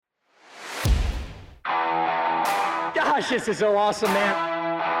gosh, this is so awesome, man.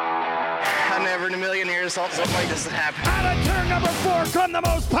 I never in a million years thought something like this would happen. Out of turn number 4 come the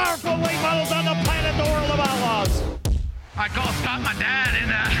most powerful late models on the planet, the World of Outlaws. I call Scott my dad,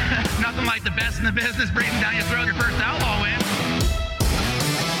 and nothing like the best in the business breathing down your throat your first outlaw win.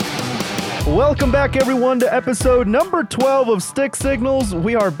 Welcome back, everyone, to episode number 12 of Stick Signals.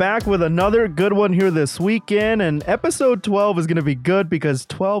 We are back with another good one here this weekend, and episode 12 is going to be good because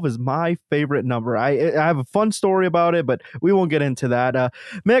 12 is my favorite number. I have a fun story about it, but we won't get into that.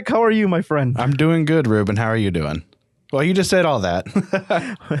 Mick, how are you, my friend? I'm doing good, Ruben. How are you doing? Well, you just said all that.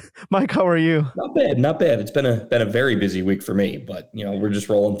 Mike, how are you? Not bad. It's been a very busy week for me, but we're just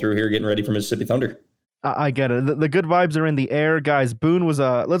rolling through here, getting ready for Mississippi Thunder. I get it. The good vibes are in the air, guys. Boone was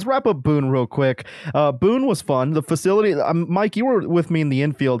let's wrap up Boone real quick. Boone was fun. The facility, Mike, you were with me in the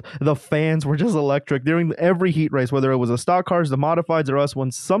infield. The fans were just electric during every heat race, whether it was the stock cars, the modifieds, or us. When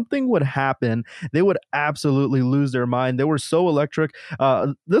something would happen, they would absolutely lose their mind. They were so electric.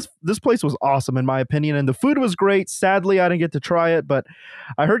 This place was awesome, in my opinion, and the food was great. Sadly, I didn't get to try it, but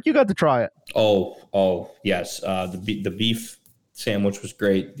I heard you got to try it. Oh, yes. The beef sandwich was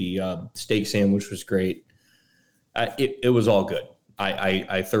great. The steak sandwich was great. It was all good.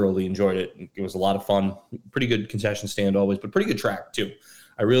 I thoroughly enjoyed it. It was a lot of fun. Pretty good concession stand always, but pretty good track too.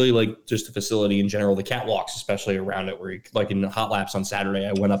 I really like just the facility in general, the catwalks, especially around it, where like in the hot laps on Saturday,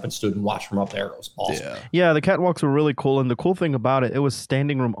 I went up and stood and watched from up there. It was awesome. Yeah, the catwalks were really cool. And the cool thing about it, it was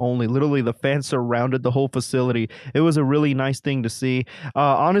standing room only. Literally, the fans surrounded the whole facility. It was a really nice thing to see.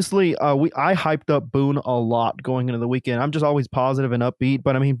 Honestly, I hyped up Boone a lot going into the weekend. I'm just always positive and upbeat.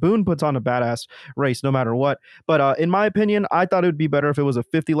 But I mean, Boone puts on a badass race no matter what. But in my opinion, I thought it would be better if it was a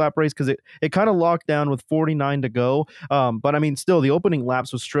 50-lap race because it kind of locked down with 49 to go. But I mean, still, the opening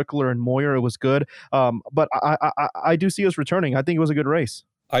laps with Strickler and Moyer, it was good. But I do see us returning. I think it was a good race.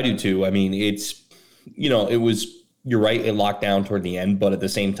 I do too. I mean, it's, it was, you're right, it locked down toward the end, but at the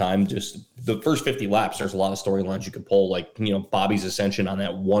same time, just the first 50 laps, there's a lot of storylines you could pull, like, Bobby's ascension on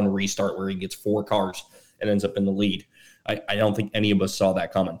that one restart where he gets 4 cars and ends up in the lead. I don't think any of us saw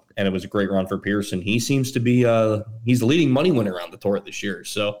that coming, and it was a great run for Pearson. He seems to be, he's the leading money winner on the tour this year.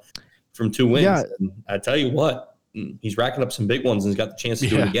 So from 2 wins, yeah. I tell you what, he's racking up some big ones and he's got the chance to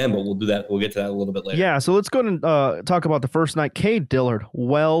do it again, but we'll do that. We'll get to that a little bit later. Yeah, so let's go and talk about the first night. Cade Dillard,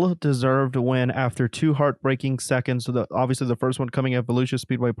 well-deserved win after 2 heartbreaking seconds. So obviously the first one coming at Volusia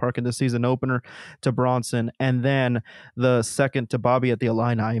Speedway Park in the season opener to Bronson, and then the second to Bobby at the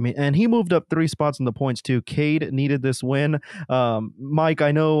Illini. I mean, and he moved up 3 spots in the points too. Cade needed this win. Mike,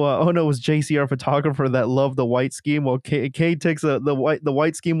 I know Ono was JCR photographer that loved the white scheme. Well, Cade takes the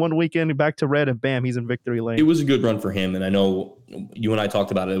white scheme one weekend back to red, and bam, he's in victory lane. It was a good run for him, and I know you and I talked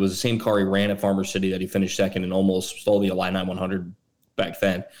about it. It was the same car he ran at Farmer City that he finished second and almost stole the Illini 100 back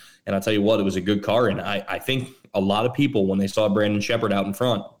then. And I'll tell you what, it was a good car, and I think a lot of people, when they saw Brandon Shepard out in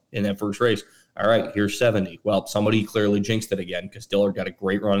front in that first race, all right, here's 70. Well, somebody clearly jinxed it again because Dillard got a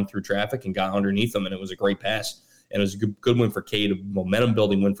great run through traffic and got underneath him, and it was a great pass. And it was a good win for Cade, a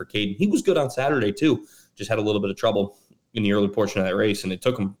momentum-building win for Cade. He was good on Saturday, too. Just had a little bit of trouble in the early portion of that race, and it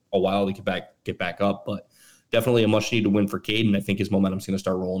took him a while to get back up, but definitely a much-needed win for Cade, and I think his momentum's going to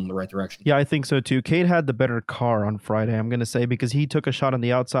start rolling in the right direction. Yeah, I think so, too. Cade had the better car on Friday, I'm going to say, because he took a shot on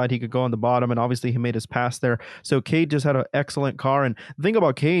the outside. He could go on the bottom, and obviously he made his pass there. So Cade just had an excellent car. And the thing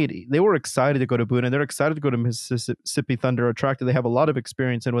about Cade, they were excited to go to Boone, and they're excited to go to Mississippi Thunder, a track that they have a lot of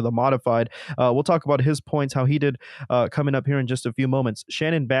experience in with a modified. We'll talk about his points, how he did coming up here in just a few moments.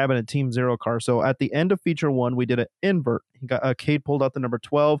 Shannon Babb in a Team Zero car. So at the end of Feature 1, we did an invert. He got Cade pulled out the number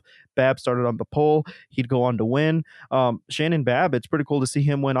 12. Babb started on the pole. He'd go on to win. Shannon Babb, it's pretty cool to see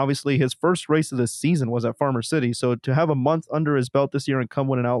him win. Obviously, his first race of the season was at Farmer City. So to have a month under his belt this year and come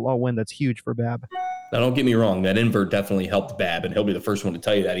win an outlaw win, that's huge for Babb. Now, don't get me wrong. That invert definitely helped Babb, and he'll be the first one to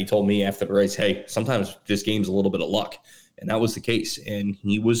tell you that. He told me after the race, hey, sometimes this game's a little bit of luck. And that was the case. And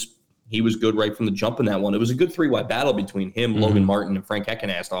he was good right from the jump in that one. It was a good 3-wide battle between him, Logan Martin, and Frank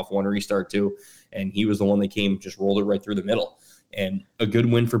Heckenast off one restart too. And he was the one that just rolled it right through the middle. And a good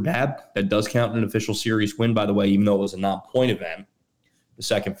win for Babb. That does count an official series win, by the way, even though it was a non-point event, the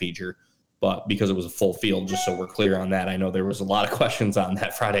second feature. But because it was a full field, just so we're clear on that, I know there was a lot of questions on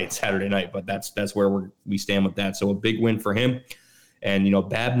that Friday and Saturday night, but that's where we stand with that. So a big win for him. And,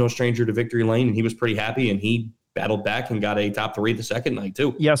 Babb, no stranger to victory lane, and he was pretty happy, and he battled back and got a top 3 the second night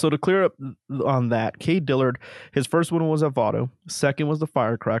too. Yeah, so to clear up on that, Cade Dillard, his first one was at Votto, second was the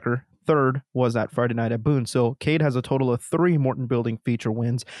Firecracker, third was that Friday night at Boone. So Cade has a total of 3 Morton Building feature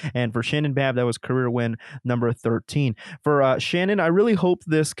wins. And for Shannon Babb, that was career win number 13. For Shannon, I really hope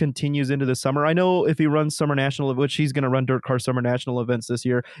this continues into the summer. I know if he runs Summer National, which he's going to run Dirt Car Summer National events this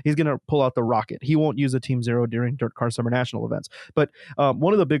year, he's going to pull out the rocket. He won't use a Team Zero during Dirt Car Summer National events. But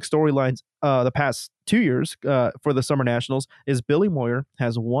one of the big storylines the past 2 years for the Summer Nationals is Billy Moyer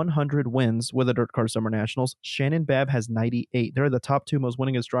has 100 wins with the Dirt Car Summer Nationals. Shannon Babb has 98. They're the top 2 most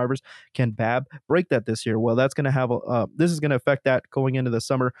winningest drivers. Can Babb break that this year? Well, that's going to have this is going to affect that going into the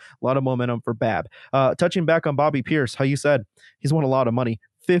summer. A lot of momentum for Babb. Touching back on Bobby Pierce, how you said he's won a lot of money,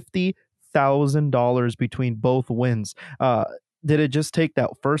 $50,000 between both wins. Did it just take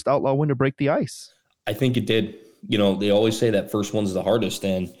that first outlaw win to break the ice? I think it did. You know, they always say that first one's the hardest,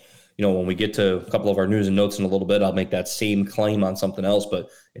 and you know, when we get to a couple of our news and notes in a little bit, I'll make that same claim on something else, but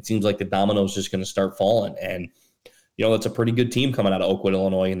it seems like the domino's just going to start falling. And, you know, that's a pretty good team coming out of Oakwood,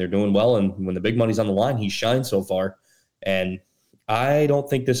 Illinois, and they're doing well. And when the big money's on the line, he's shined so far. And I don't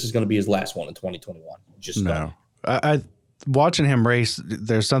think this is going to be his last one in 2021. Just no. I watching him race,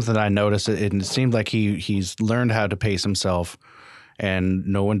 there's something I noticed. It seemed like he's learned how to pace himself and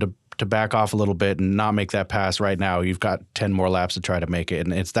know when to back off a little bit and not make that pass right now. You've got 10 more laps to try to make it.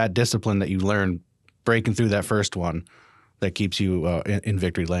 And it's that discipline that you learn breaking through that first one that keeps you in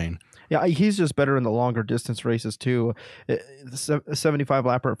victory lane. Yeah, he's just better in the longer distance races too. 75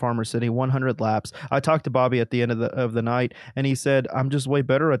 lapper at Farmer City, 100 laps. I talked to Bobby at the end of the night, and he said, I'm just way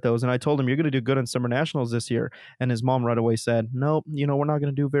better at those. And I told him, you're going to do good in Summer Nationals this year. And his mom right away said, nope, you know, we're not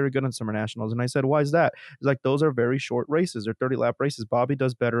going to do very good in Summer Nationals. And I said, why is that? He's like, those are very short races. They're 30-lap races. Bobby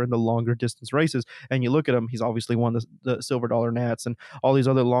does better in the longer distance races. And you look at him, he's obviously won the Silver Dollar Nats and all these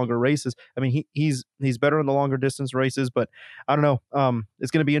other longer races. I mean, he's better in the longer distance races, but I don't know.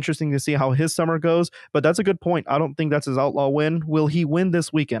 It's going to be interesting to see how his summer goes, but that's a good point. I don't think that's his outlaw win. Will he win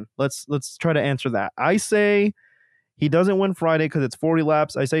this weekend? Let's try to answer that. I say he doesn't win Friday because it's 40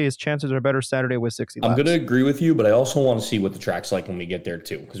 laps. I say his chances are better Saturday with 60 laps. I'm going to agree with you, but I also want to see what the track's like when we get there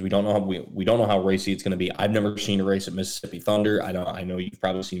too, because we don't know how racy it's going to be. I've never seen a race at Mississippi Thunder. I know you've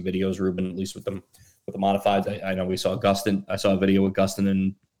probably seen videos, Ruben, at least with the modifieds. I know we saw Gustin. I saw a video with Gustin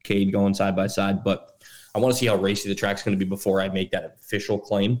and Cade going side by side, but I want to see how racy the track's going to be before I make that official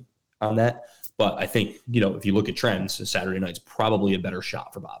claim on that. But I think, you know, if you look at trends, Saturday night's probably a better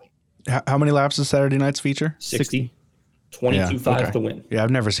shot for Bobby. How many laps does Saturday night's feature? 60. 22.5 to win. Yeah,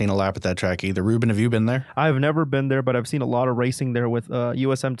 I've never seen a lap at that track either. Ruben, have you been there? I've never been there, but I've seen a lot of racing there with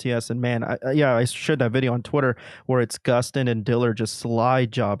USMTS. And man, I shared that video on Twitter where it's Gustin and Diller just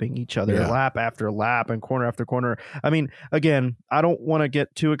slide jobbing each other lap after lap and corner after corner. I mean, again, I don't want to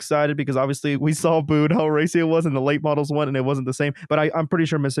get too excited because obviously we saw Boone how racy it was in the late models one and it wasn't the same. But I'm pretty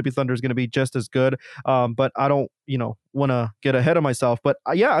sure Mississippi Thunder is going to be just as good. But I don't, want to get ahead of myself. But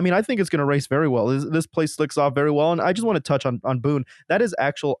yeah, I mean, I think it's going to race very well. This place slicks off very well. And I just want to touch on Boone. That is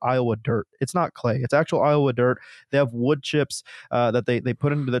actual Iowa dirt. It's not clay. It's actual Iowa dirt. They have wood chips that they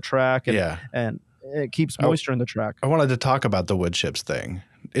put into the track and it keeps moisture in the track. I wanted to talk about the wood chips thing.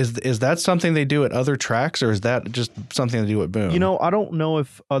 Is that something they do at other tracks, or is that just something they do at Boone? I don't know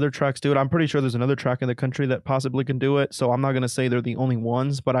if other tracks do it. I'm pretty sure there's another track in the country that possibly can do it. So I'm not going to say they're the only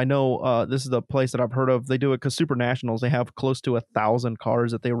ones, but I know this is the place that I've heard of. They do it because Super Nationals, they have close to 1,000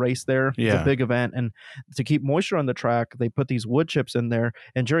 cars that they race there. Yeah. It's a big event. And to keep moisture on the track, they put these wood chips in there.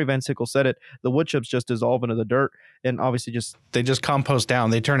 And Jerry Van Sickle said it, the wood chips just dissolve into the dirt and obviously they just compost down.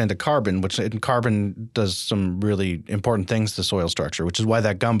 They turn into carbon, carbon does some really important things to soil structure, which is why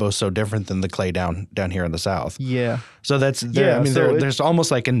that gumbo is so different than the clay down here in the South. Yeah. So there's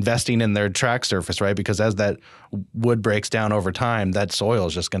almost like investing in their track surface, right? Because as that wood breaks down over time, that soil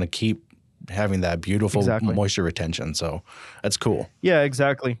is just going to keep having that beautiful moisture retention. So that's cool. Yeah,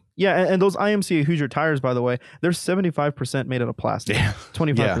 exactly. Yeah, and those IMCA Hoosier tires, by the way, they're 75% made out of plastic,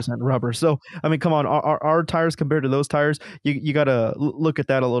 25% rubber. So, I mean, come on, our tires compared to those tires, you got to look at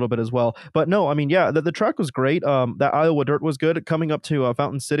that a little bit as well. But no, I mean, yeah, the track was great. That Iowa dirt was good. Coming up to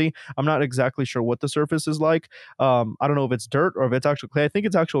Fountain City, I'm not exactly sure what the surface is like. I don't know if it's dirt or if it's actual clay. I think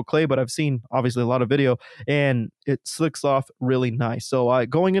it's actual clay, but I've seen, obviously, a lot of video, and it slicks off really nice. So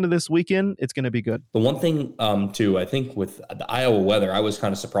going into this weekend, it's going to be good. The one thing, too, I think with the Iowa weather, I was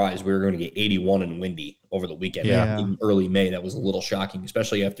kind of surprised we were going to get 81 and windy over the weekend. In early May, that was a little shocking,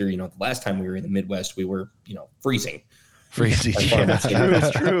 especially after, the last time we were in the Midwest, we were, freezing.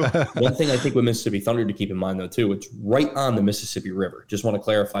 It's true. One thing I think with Mississippi Thunder to keep in mind, though, too, it's right on the Mississippi River. Just want to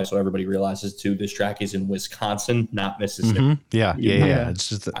clarify so everybody realizes, too, this track is in Wisconsin, not Mississippi. Mm-hmm. Yeah. It's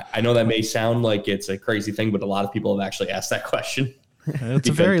just I know that may sound like it's a crazy thing, but a lot of people have actually asked that question. It's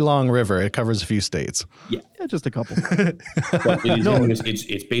a very long river. It covers a few states. Yeah, just a couple. But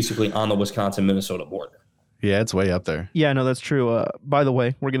it's basically on the Wisconsin-Minnesota border. Yeah, it's way up there. Yeah, no, that's true. By the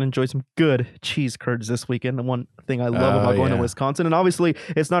way, we're going to enjoy some good cheese curds this weekend. The one thing I love about going to Wisconsin. And obviously,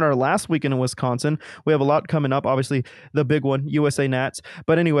 it's not our last weekend in Wisconsin. We have a lot coming up. Obviously, the big one, USA Nats.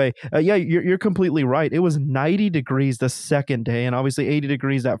 But anyway, yeah, you're completely right. It was 90 degrees the second day and obviously 80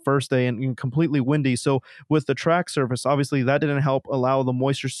 degrees that first day and completely windy. So with the track surface, obviously, that didn't help allow the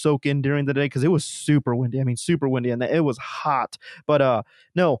moisture soak in during the day because it was super windy. I mean, super windy. And it was hot. But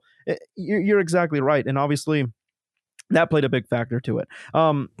no, you're exactly right. And obviously, that played a big factor to it.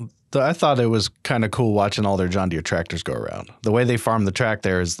 I thought it was kind of cool watching all their John Deere tractors go around. The way they farm the track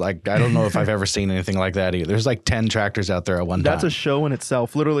there is like, I don't know if I've ever seen anything like that either. There's like 10 tractors out there at one time. That's a show in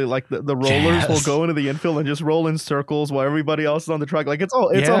itself. Literally, like the rollers will go into the infield and just roll in circles while everybody else is on the track. Like it's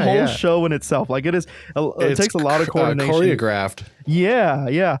a whole show in itself. Like it takes a lot of coordination. Choreographed.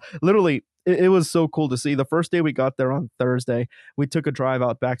 Yeah. Literally. It was so cool to see. The first day we got there on Thursday, we took a drive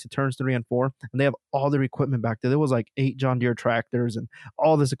out back to turns 3 and 4, and they have all their equipment back there. There was like 8 John Deere tractors and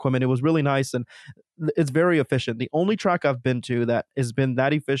all this equipment. It was really nice, and it's very efficient. The only track I've been to that has been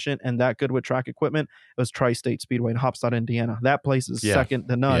that efficient and that good with track equipment was Tri-State Speedway in Hopstad, Indiana. That place is second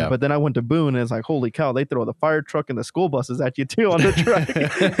to none. Yeah. But then I went to Boone, and it's like, holy cow, they throw the fire truck and the school buses at you too on the track.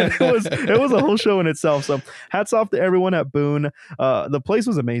 it was a whole show in itself. So hats off to everyone at Boone. The place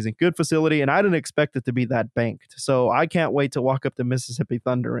was amazing. Good facility, and I didn't expect it to be that banked. So I can't wait to walk up to Mississippi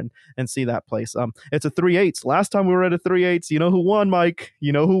Thunder and see that place. It's a 3/8. Last time we were at a 3/8, you know who won, Mike?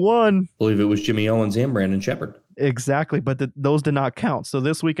 You know who won? I believe it was Jimmy Owens and Brandon Shepard. Exactly, but those did not count. So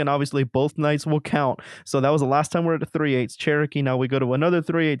this weekend, obviously, both nights will count. So that was the last time we're at a 3/8 Cherokee. Now we go to another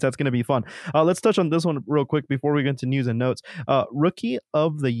 3/8. That's going to be fun. Let's touch on this one real quick before we get into news and notes. Rookie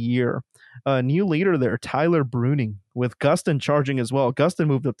of the year, new leader there, Tyler Bruning, with Gustin charging as well. Gustin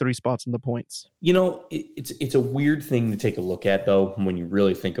moved up 3 spots in the points. You know, it's a weird thing to take a look at, though, when you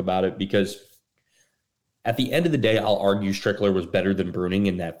really think about it, because at the end of the day, I'll argue Strickler was better than Bruning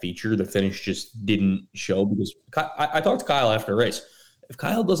in that feature. The finish just didn't show because I talked to Kyle after the race. If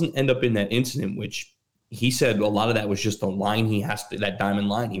Kyle doesn't end up in that incident, which he said a lot of that was just the line that diamond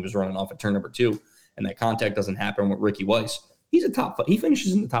line he was running off at turn number 2, and that contact doesn't happen with Ricky Weiss, he's a top 5. He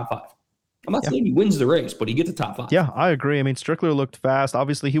finishes in the top 5. I'm not saying he wins the race, but he gets a top 5. Yeah, I agree. I mean, Strickler looked fast.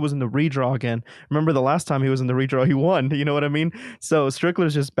 Obviously, he was in the redraw again. Remember the last time he was in the redraw, he won. You know what I mean? So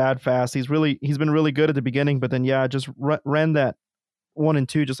Strickler's just bad fast. He's been really good at the beginning, but then just ran that 1 and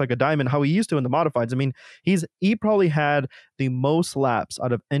 2 just like a diamond, how he used to in the modifieds. I mean, he probably had the most laps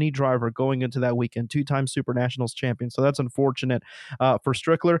out of any driver going into that weekend, 2-time Super Nationals champion. So that's unfortunate for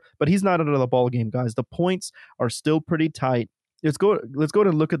Strickler, but he's not out of the ball game, guys. The points are still pretty tight. Let's go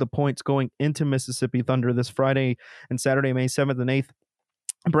and look at the points going into Mississippi Thunder this Friday and Saturday, May 7th and 8th.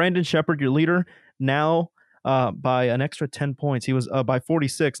 Brandon Shepard, your leader, now by an extra 10 points. He was by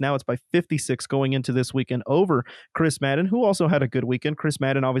 46. Now it's by 56 going into this weekend over Chris Madden, who also had a good weekend. Chris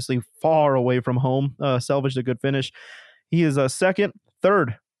Madden, obviously far away from home, salvaged a good finish. He is second.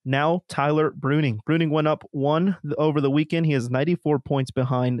 Third, now Tyler Bruning. Bruning went up 1 over the weekend. He has 94 points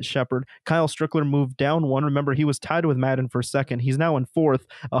behind Shepard. Kyle Strickler moved down 1. Remember, he was tied with Madden for second. He's now in 4th,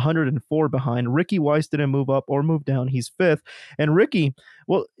 104 behind. Ricky Weiss didn't move up or move down. He's 5th. And Ricky,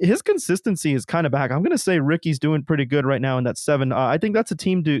 well, his consistency is kind of back. I'm going to say Ricky's doing pretty good right now in that 7. I think that's a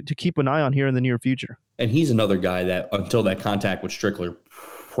team to keep an eye on here in the near future. And he's another guy that, until that contact with Strickler,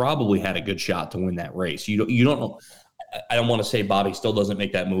 probably had a good shot to win that race. You don't know. I don't want to say Bobby still doesn't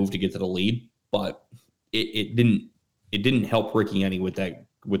make that move to get to the lead, but it didn't help Ricky any with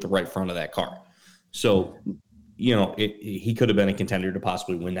the right front of that car. So, you know, he could have been a contender to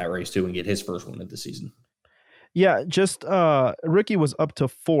possibly win that race too and get his first win of the season. Yeah, just Ricky was up to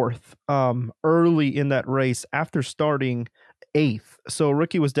 4th early in that race after starting 8th. So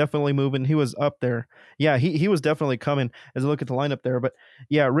Ricky was definitely moving. He was up there. Yeah, he was definitely coming as I look at the lineup there. But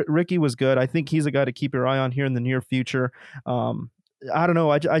yeah, Ricky was good. I think he's a guy to keep your eye on here in the near future. I don't know.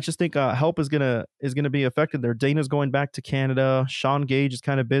 I just think help is gonna be affected there. Dana's going back to Canada. Sean Gage is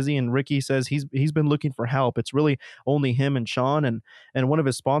kind of busy, and Ricky says he's been looking for help. It's really only him and Sean, and one of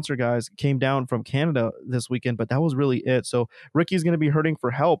his sponsor guys came down from Canada this weekend, but that was really it. So Ricky's going to be hurting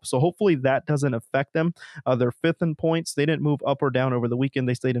for help. So hopefully that doesn't affect them. They're 5th in points. They didn't move up or down over the weekend.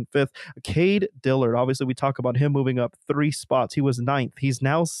 They stayed in 5th. Cade Dillard, obviously we talk about him moving up 3 spots. He was 9th. He's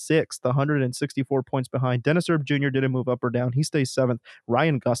now 6th, 164 points behind. Dennis Erb Jr. didn't move up or down. He stays 7th.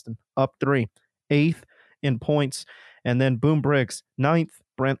 Ryan Gustin up 3, 8th in points, and then Boom Briggs 9th,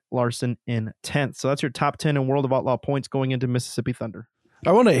 Brent Larson in 10th. So that's your top 10 in World of Outlaw points going into Mississippi Thunder.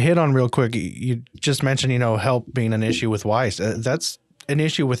 I want to hit on real quick. You just mentioned, help being an issue with Weiss. That's an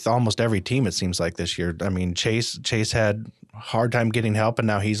issue with almost every team, it seems like, this year. I mean, Chase had a hard time getting help, and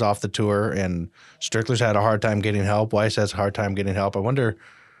now he's off the tour, and Strickler's had a hard time getting help. Weiss has a hard time getting help.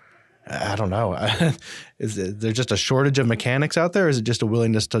 I don't know. Is there just a shortage of mechanics out there? Or is it just a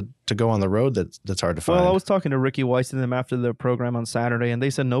willingness to go on the road that's hard to find? Well, I was talking to Ricky Weiss and them after the program on Saturday, and they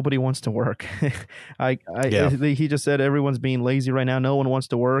said nobody wants to work. He just said everyone's being lazy right now. No one wants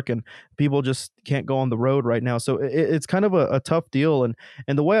to work, and people just can't go on the road right now. So it's kind of a tough deal. And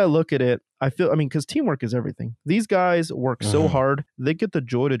the way I look at it, because teamwork is everything. These guys work so hard. They get the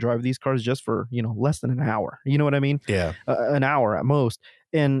joy to drive these cars just for, less than an hour. You know what I mean? Yeah. An hour at most.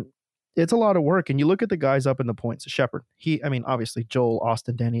 And it's a lot of work. And you look at the guys up in the points. Shepard, obviously Joel,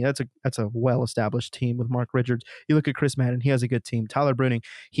 Austin, Denny, that's a well-established team with Mark Richards. You look at Chris Madden, he has a good team. Tyler Bruning,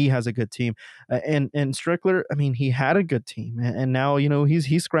 he has a good team. And Strickler, he had a good team. And now,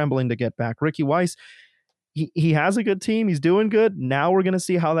 he's scrambling to get back. Ricky Weiss, he has a good team. He's doing good. Now we're going to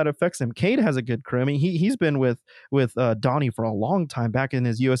see how that affects him. Cade has a good crew. He's been with Donnie for a long time back in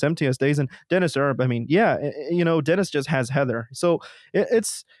his USMTS days. And Dennis Erb, Dennis just has Heather. So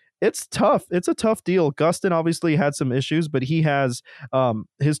it's tough. It's a tough deal. Gustin obviously had some issues, but he has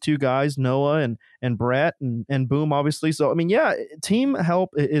his two guys, Noah and Brett and Boom, obviously. So, team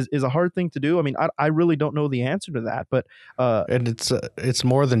help is a hard thing to do. I really don't know the answer to that, but and it's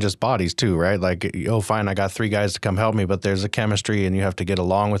more than just bodies too, right? Like, fine, I got 3 guys to come help me, but there's a chemistry and you have to get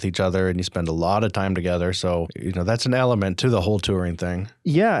along with each other and you spend a lot of time together. So, that's an element to the whole touring thing.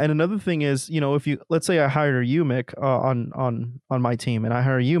 Yeah. And another thing is, if let's say I hire you, Mick, on my team, and I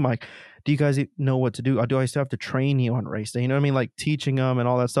hire you, Mike, do you guys know what to do? Or do I still have to train you on race day? You know what I mean? Like teaching them and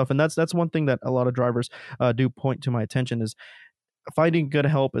all that stuff. And that's one thing that a lot of drivers do point to my attention is finding good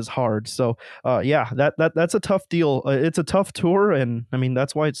help is hard. So that's a tough deal. It's a tough tour, and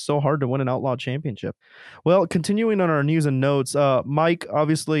that's why it's so hard to win an Outlaw Championship. Well, continuing on our news and notes, Mike,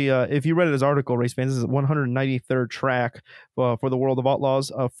 obviously, if you read his article, race fans, this is 193rd track for the World of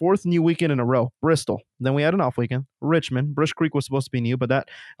Outlaws, 4th new weekend in a row. Bristol. Then we had an off weekend. Richmond. Brush Creek was supposed to be new, but that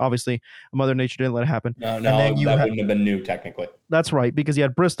obviously Mother Nature didn't let it happen. No, that wouldn't have been new technically. That's right, because you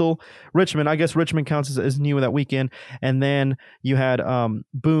had Bristol, Richmond. I guess Richmond counts as new that weekend, and then you had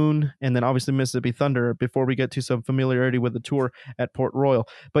Boone, and then obviously Mississippi Thunder before we get to some familiarity with the tour at Port Royal.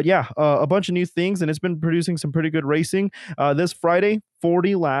 But a bunch of new things, and it's been producing some pretty good racing. This Friday,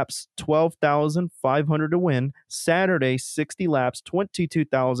 40 laps, 12,500 to win. Saturday, 60 laps,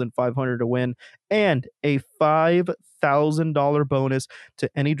 22,500 to win, and a $5,000 bonus to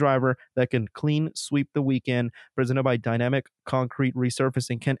any driver that can clean sweep the weekend, presented by Dynamic Concrete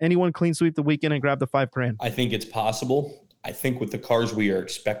Resurfacing. Can anyone clean sweep the weekend and grab the $5,000? I think it's possible. I think with the cars we are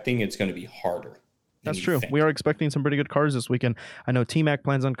expecting, it's going to be harder. That's true. We are expecting some pretty good cars this weekend. I know T-Mac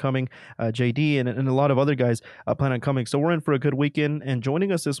plans on coming, JD and a lot of other guys plan on coming. So we're in for a good weekend. And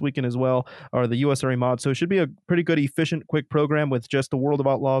joining us this weekend as well are the USRA mods. So it should be a pretty good, efficient, quick program with just the World of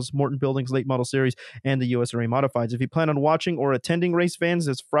Outlaws, Morton Buildings Late Model Series, and the USRA Modifieds. If you plan on watching or attending, race fans,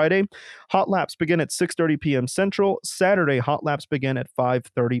 this Friday, hot laps begin at 6:30 p.m. Central. Saturday, hot laps begin at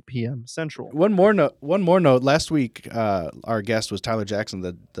 5:30 p.m. Central. One more note. Last week, our guest was Tyler Jackson,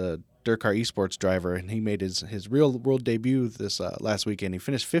 the DIRTcar Esports driver, and he made his real world debut this last weekend. He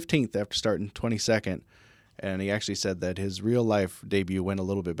finished 15th after starting 22nd, and he actually said that his real life debut went a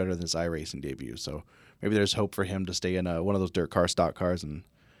little bit better than his iRacing debut. So maybe there's hope for him to stay in one of those DIRTcar stock cars and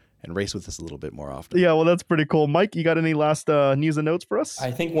race with us a little bit more often. Yeah, well, that's pretty cool. Mike, you got any last news and notes for us? I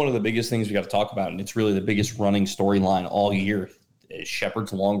think one of the biggest things we got to talk about, and it's really the biggest running storyline all year, is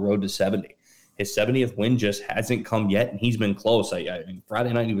Shepard's long road to 70. His 70th win just hasn't come yet, and he's been close. I mean,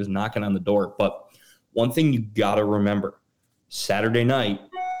 Friday night he was knocking on the door. But one thing you got to remember, Saturday night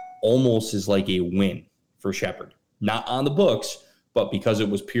almost is like a win for Shepard. Not on the books, but because it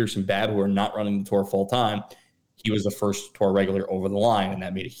was Pierce and Babb who are not running the tour full time, he was the first tour regular over the line, and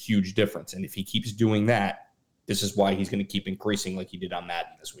that made a huge difference. And if he keeps doing that, this is why he's going to keep increasing like he did on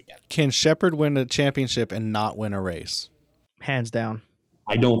Madden this weekend. Can Shepard win a championship and not win a race? Hands down.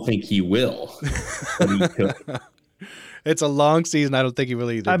 I don't think he will, but he could. It's a long season. I don't think he will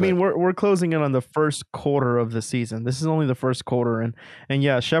either. I mean, we're closing in on the first quarter of the season. This is only the first quarter, and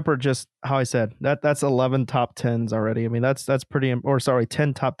yeah, Shepard just, how I said, that's 11 top 10s already. I mean, that's pretty, 10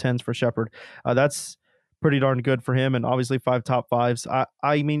 top 10s for Shepard. That's pretty darn good for him, and obviously 5 top 5s.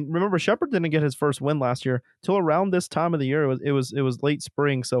 I mean, remember, Shepard didn't get his first win last year till around this time of the year. It was late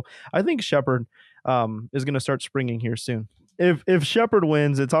spring, so I think Shepard is going to start springing here soon. if Shepard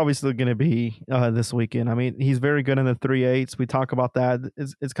wins, it's obviously going to be this weekend. I mean, he's very good in the 3/8s. We talk about that.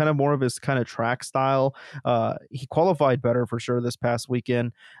 It's kind of more of his kind of track style. He qualified better for sure this past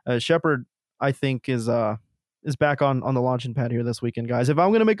weekend. Shepard, I think, is back on the launching pad here this weekend, guys. If I'm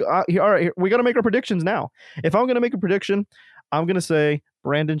going to make all right, we got to make our predictions now. If I'm going to make a prediction, I'm going to say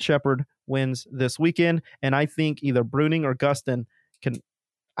Brandon Shepard wins this weekend, and I think either Bruning or Gustin can.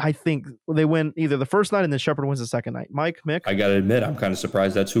 I think they win either the first night and then Shepard wins the second night. Mike, Mick? I got to admit, I'm kind of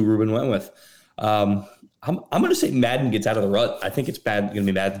surprised that's who Ruben went with. I'm going to say Madden gets out of the rut. I think it's going to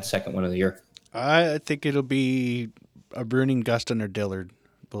be Madden's second win of the year. I think it'll be a Bruning, Gustin, or Dillard.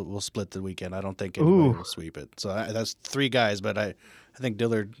 We'll split the weekend. I don't think anybody will sweep it. So that's three guys, but I think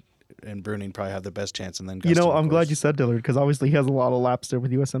Dillard and Bruning probably have the best chance, and then Gustin, I'm glad you said Dillard because obviously he has a lot of laps there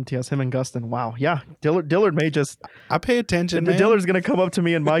with USMTS. Him and Gustin. Wow, yeah, Dillard may just. I pay attention. Man. Dillard's gonna come up to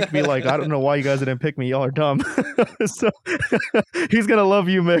me and Mike be like, "I don't know why you guys didn't pick me. Y'all are dumb." So he's gonna love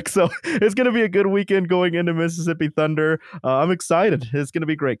you, Mick. So it's gonna be a good weekend going into Mississippi Thunder. I'm excited. It's gonna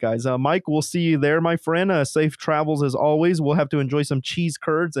be great, guys. Mike, we'll see you there, my friend. Safe travels as always. We'll have to enjoy some cheese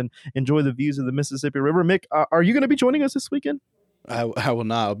curds and enjoy the views of the Mississippi River. Mick, are you gonna be joining us this weekend? I will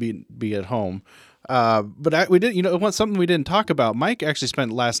not. I'll be at home. But we did. Something we didn't talk about. Mike actually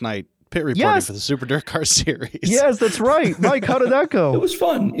spent last night pit reporting for the Super Dirt Car Series. Yes, that's right. Mike, how did that go? It was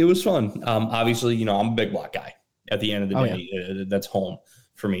fun. Obviously, I'm a big block guy. At the end of the day, that's home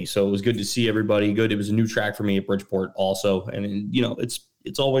for me. So it was good to see everybody. Good. It was a new track for me at Bridgeport also, and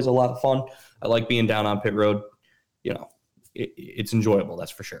it's always a lot of fun. I like being down on pit road. It's enjoyable. That's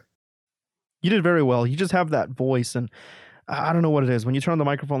for sure. You did very well. You just have that voice and. I don't know what it is. When you turn on the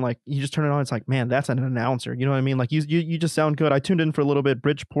microphone, like you just turn it on, it's like, man, that's an announcer. You know what I mean? Like you just sound good. I tuned in for a little bit.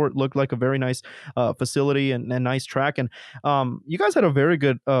 Bridgeport looked like a very nice facility and nice track. And you guys had a very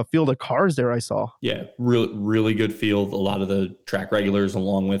good field of cars there, I saw. Yeah, really good field. A lot of the track regulars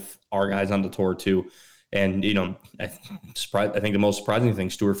along with our guys on the tour too. And, I think the most surprising thing,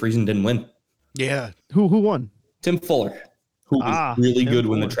 Stuart Friesen didn't win. Yeah. Who won? Tim Fuller. Who was really good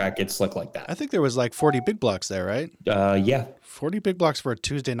when the track gets slick like that. I think there was like 40 big blocks there, right? Yeah. 40 big blocks for a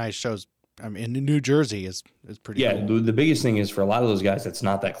Tuesday night show. In New Jersey is pretty cool. Yeah, the biggest thing is for a lot of those guys, it's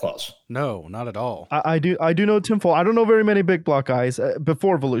not that close. No, not at all. I do know Tim Fuller. I don't know very many big block guys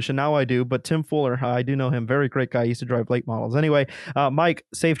before Evolution. Now I do, but Tim Fuller, I do know him. Very great guy. He used to drive late models. Anyway, Mike,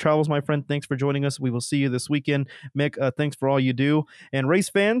 safe travels, my friend. Thanks for joining us. We will see you this weekend. Mick, thanks for all you do. And race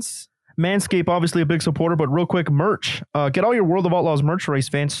fans, Manscaped, obviously a big supporter, but real quick, merch. Get all your World of Outlaws merch, race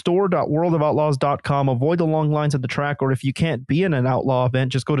fans. Store.worldofoutlaws.com. Avoid the long lines at the track, or if you can't be in an outlaw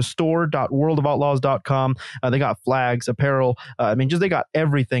event, just go to store.worldofoutlaws.com. They got flags, apparel. They got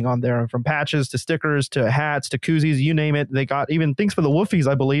everything on there, from patches to stickers to hats to koozies, you name it. They got even things for the woofies,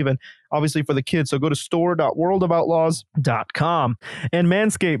 I believe, and obviously for the kids. So go to store.worldofoutlaws.com. And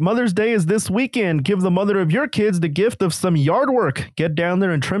Manscaped, Mother's Day is this weekend. Give the mother of your kids the gift of some yard work. Get down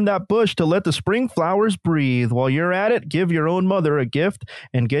there and trim that bush to let the spring flowers breathe. While you're at it, give your own mother a gift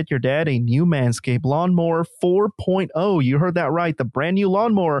and get your dad a new Manscaped Lawnmower 4.0. You heard that right. The brand new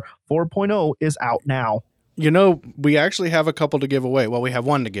Lawnmower 4.0 is out now. We actually have a couple to give away. Well, we have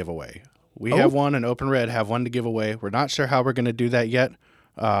one to give away. We have one, and Open Red have one to give away. We're not sure how we're going to do that yet.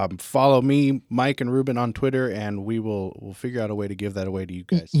 Follow me, Mike, and Ruben on Twitter, and we'll figure out a way to give that away to you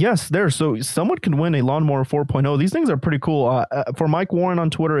guys. Yes, so someone can win a Lawnmower 4.0. These things are pretty cool. For Mike Warren on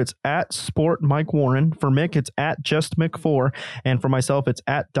Twitter, it's at Sport Mike Warren. For Mick, it's at Just Mick4, and for myself, it's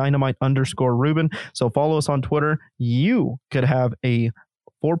at Dynamite_Ruben. So follow us on Twitter. You could have a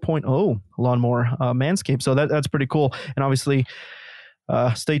 4.0 Lawnmower Manscaped. So that's pretty cool. And obviously,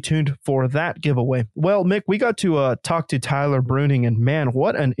 stay tuned for that giveaway. Well, Mick, we got to talk to Tyler Bruning, and man,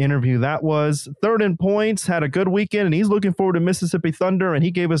 what an interview that was. Third in points, had a good weekend, and he's looking forward to Mississippi Thunder, and he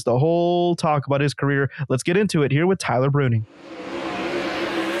gave us the whole talk about his career. Let's get into it here with Tyler Bruning.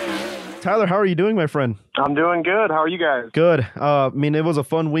 Tyler, how are you doing, my friend? I'm doing good. How are you guys? Good. It was a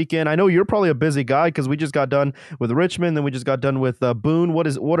fun weekend. I know you're probably a busy guy because we just got done with Richmond, then we just got done with Boone. What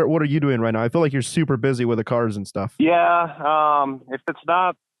are you doing right now? I feel like you're super busy with the cars and stuff. Yeah. If it's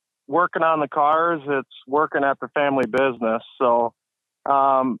not working on the cars, it's working at the family business. So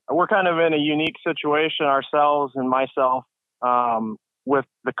we're kind of in a unique situation ourselves and myself with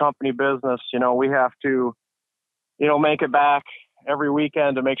the company business. We have to, make it back every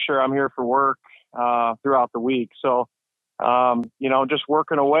weekend to make sure I'm here for work throughout the week. So, just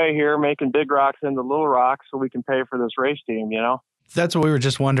working away here, making big rocks into little rocks so we can pay for this race team, That's what we were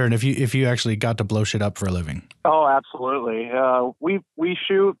just wondering, if you actually got to blow shit up for a living. Oh, absolutely. We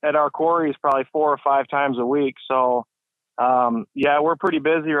shoot at our quarries probably 4 or 5 times a week. So Yeah, we're pretty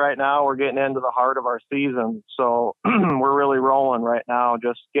busy right now. We're getting into the heart of our season, so we're really rolling right now,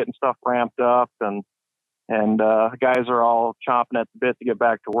 just getting stuff ramped up, and guys are all chomping at the bit to get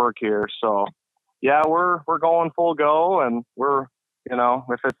back to work here. So, yeah, we're going full go, and we're,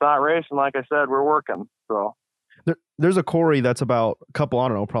 if it's not racing, like I said, we're working. So there's a quarry that's about a couple, I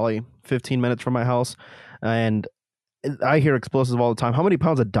don't know, probably 15 minutes from my house, and I hear explosives all the time. How many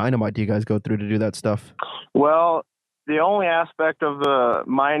pounds of dynamite do you guys go through to do that stuff? Well, the only aspect of the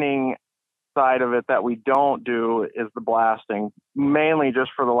mining side of it that we don't do is the blasting, mainly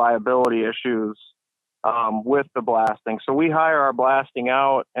just for the liability issues with the blasting. So we hire our blasting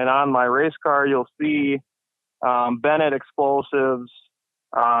out, and on my race car, you'll see Bennett Explosives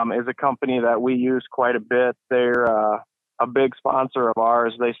is a company that we use quite a bit. They're a big sponsor of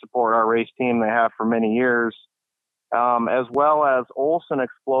ours. They support our race team. They have for many years, as well as Olson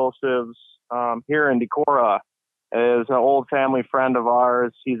Explosives here in Decorah is an old family friend of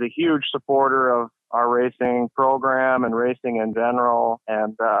ours. He's a huge supporter of our racing program and racing in general.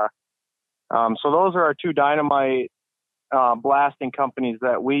 And so those are our two dynamite blasting companies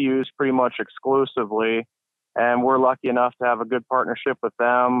that we use pretty much exclusively. And we're lucky enough to have a good partnership with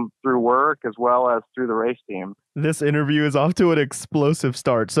them through work as well as through the race team. This interview is off to an explosive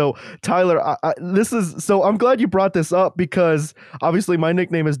start. So, Tyler, I'm glad you brought this up, because obviously my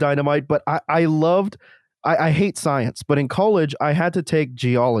nickname is Dynamite, but I hate science, but in college I had to take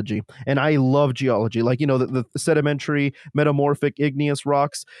geology, and I love geology, like, the sedimentary, metamorphic, igneous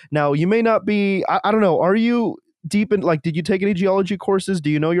rocks. Now, you may not be, I don't know, are you deep in, like, did you take any geology courses? Do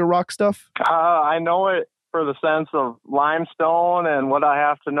you know your rock stuff? I know it for the sense of limestone and what I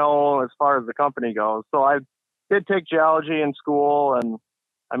have to know as far as the company goes. So I did take geology in school, and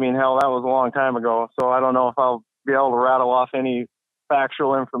I mean, hell, that was a long time ago. So I don't know if I'll be able to rattle off any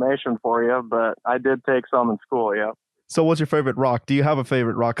factual information for you, but I did take some in school. Yeah. So what's your favorite rock? Do you have a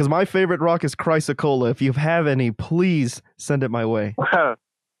favorite rock? Because my favorite rock is chrysocolla. If you have any, please send it my way.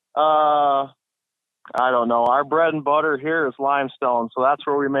 I don't know. Our bread and butter here is limestone, so that's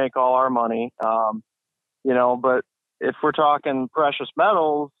where we make all our money. But if we're talking precious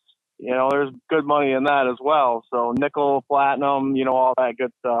metals, there's good money in that as well. So nickel, platinum, all that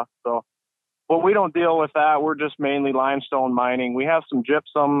good stuff. So, but we don't deal with that. We're just mainly limestone mining. We have some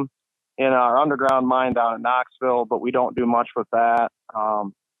gypsum in our underground mine down in Knoxville, but we don't do much with that.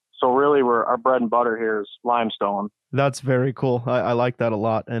 So really, our bread and butter here is limestone. That's very cool. I like that a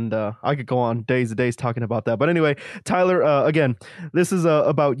lot, and I could go on days and days talking about that. But anyway, Tyler, again, this is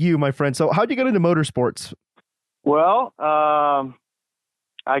about you, my friend. So how'd you get into motorsports? Well,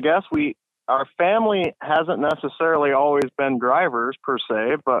 I guess our family hasn't necessarily always been drivers per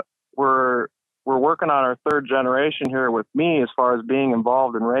se, but we're working on our third generation here with me as far as being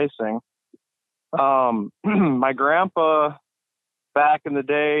involved in racing. My grandpa back in the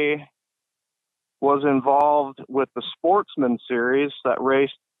day was involved with the Sportsman Series that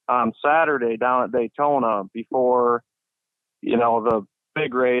raced on Saturday down at Daytona before, the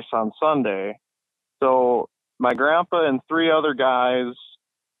big race on Sunday. So my grandpa and three other guys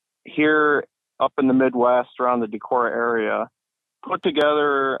here up in the Midwest around the Decorah area put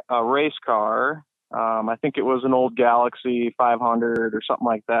together a race car. I think it was an old Galaxy 500 or something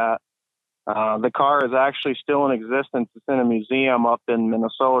like that. The car is actually still in existence. It's in a museum up in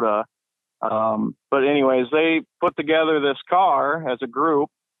Minnesota. But anyways, they put together this car as a group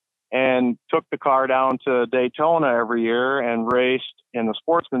and took the car down to Daytona every year and raced in the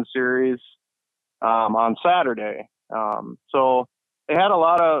Sportsman Series on Saturday. So they had a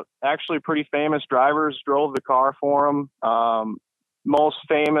lot of actually pretty famous drivers drove the car for them. Most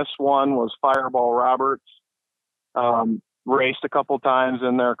famous one was Fireball Roberts. Raced a couple times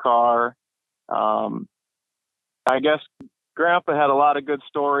in their car. I guess Grandpa had a lot of good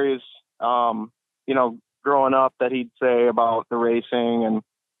stories, growing up that he'd say about the racing and,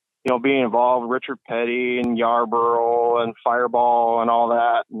 being involved with Richard Petty and Yarborough and Fireball and all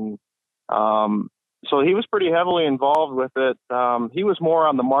that. And so he was pretty heavily involved with it. He was more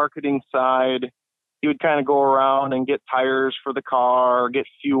on the marketing side. He would kind of go around and get tires for the car, or get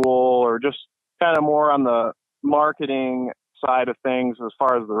fuel, or just kind of more on the marketing side of things as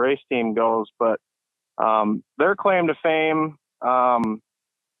far as the race team goes. But their claim to fame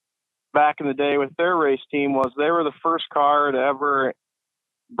back in the day with their race team was they were the first car to ever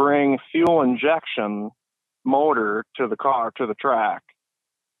bring fuel injection motor to the car, to the track.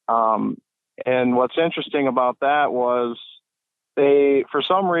 And what's interesting about that was for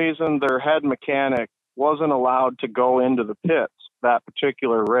some reason, their head mechanic wasn't allowed to go into the pits that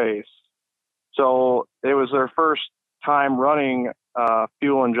particular race. So it was their first time running a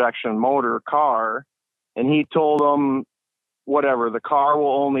fuel injection motor car. And he told them whatever, the car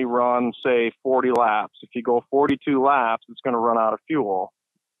will only run, say, 40 laps. If you go 42 laps, it's going to run out of fuel.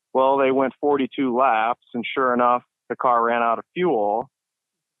 Well, they went 42 laps, and sure enough, the car ran out of fuel.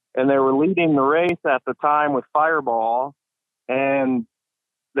 And they were leading the race at the time with Fireball, and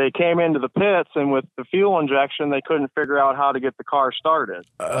they came into the pits, and with the fuel injection, they couldn't figure out how to get the car started.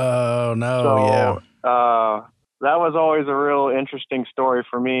 Oh, no, So, yeah. that was always a real interesting story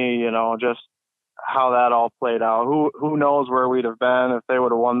for me, you know, just how that all played out. Who knows where we'd have been if they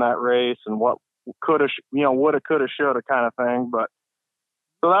would have won that race, and what could have, you know, woulda, coulda, shoulda kind of thing. But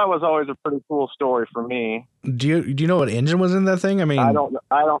so that was always a pretty cool story for me. Do you know what engine was in that thing? I mean, I don't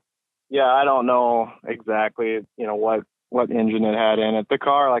know exactly, you know, what engine it had in it. The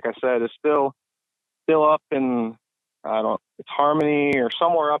car, like I said, is still up in, it's Harmony or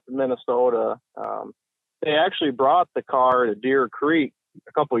somewhere up in Minnesota. They actually brought the car to Deer Creek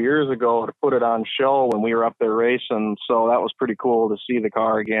a couple years ago to put it on show when we were up there racing. So that was pretty cool to see the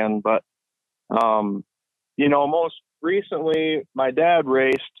car again. But, you know, most recently my dad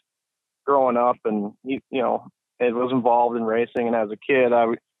raced growing up, and he, you know, it was involved in racing. And as a kid, I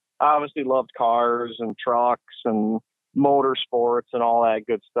obviously loved cars and trucks and motorsports and all that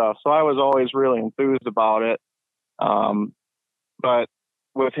good stuff. So I was always really enthused about it. But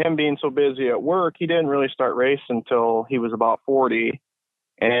with him being so busy at work, he didn't really start racing until he was about 40,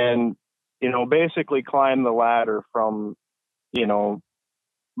 and, you know, basically climbed the ladder from, you know,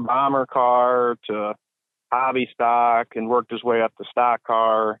 bomber car to hobby stock, and worked his way up to stock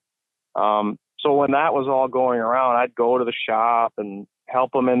car. So when that was all going around, I'd go to the shop and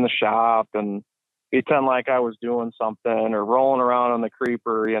help him in the shop and pretend like I was doing something, or rolling around on the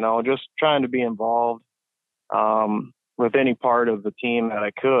creeper, you know, just trying to be involved with any part of the team that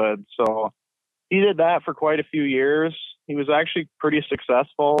I could. So he did that for quite a few years. He was actually pretty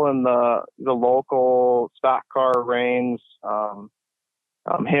successful in the local stock car reigns.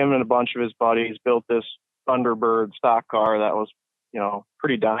 Him and a bunch of his buddies built this Thunderbird stock car that was, you know,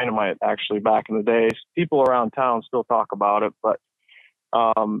 pretty dynamite actually back in the days. People around town still talk about it, but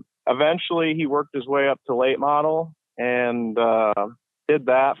eventually he worked his way up to late model, and did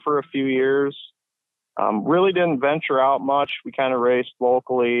that for a few years. Really didn't venture out much. We kind of raced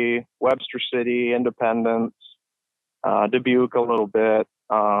locally, Webster City, Independence, Dubuque a little bit.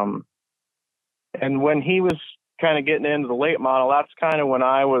 And when he was kind of getting into the late model, that's kind of when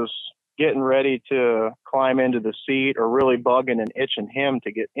I was getting ready to climb into the seat, or really bugging and itching him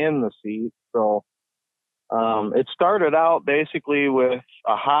to get in the seat. So it started out basically with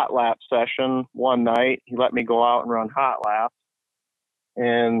a hot lap session one night. He let me go out and run hot laps.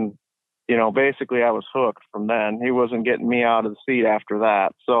 And, you know, basically I was hooked from then. He wasn't getting me out of the seat after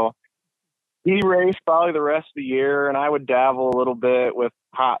that. So he raced probably the rest of the year, and I would dabble a little bit with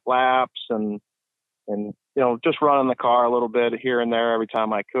hot laps and you know, just running the car a little bit here and there every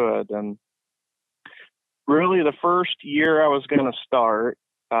time I could. And really the first year I was going to start,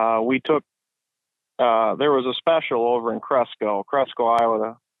 we took, there was a special over in Cresco, Iowa,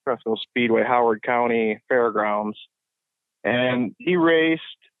 the Cresco Speedway, Howard County Fairgrounds. And he raced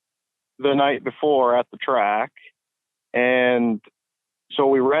the night before at the track. And so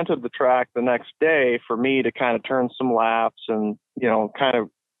we rented the track the next day for me to kind of turn some laps and, you know, kind of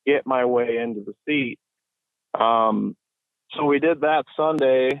get my way into the seat. So we did that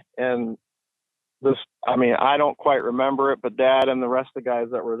Sunday, and I don't quite remember it, but Dad and the rest of the guys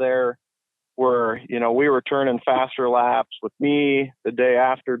that were there were, you know, we were turning faster laps with me the day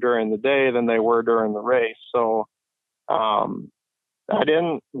after during the day than they were during the race. So, I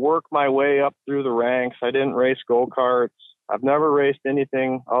didn't work my way up through the ranks. I didn't race go-karts. I've never raced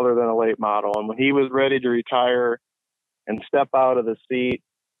anything other than a late model. And when he was ready to retire and step out of the seat,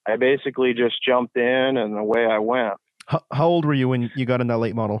 I basically just jumped in, and away I went. How old were you when you got in that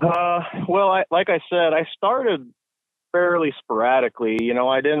late model? Well, like I said, I started fairly sporadically. You know,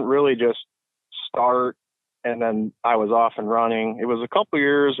 I didn't really just start and then I was off and running. It was a couple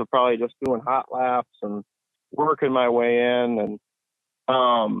years of probably just doing hot laps and working my way in. And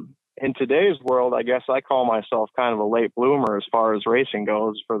in today's world, I guess I call myself kind of a late bloomer as far as racing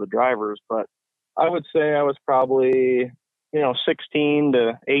goes for the drivers. But I would say I was probably, 16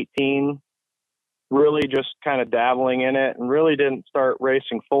 to 18, really just kind of dabbling in it, and really didn't start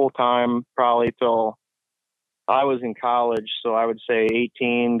racing full time probably till I was in college. So I would say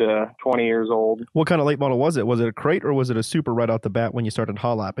 18 to 20 years old. What kind of late model was it? Was it a crate or was it a super right out the bat when you started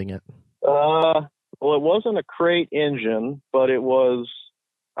hot lapping it? Well, it wasn't a crate engine, but it was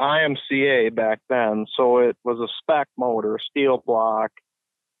IMCA back then. So it was a spec motor, steel block,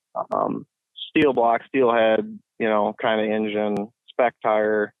 steel head, kind of engine, spec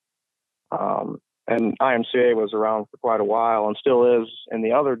tire. and IMCA was around for quite a while and still is in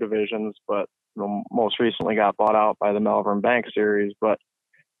the other divisions, but most recently got bought out by the Malvern Bank Series. But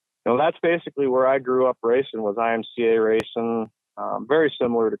that's basically where I grew up racing, was IMCA racing. Very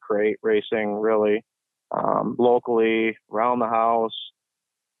similar to crate racing, really, locally around the house,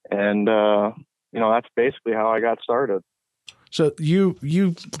 and that's basically how I got started. So you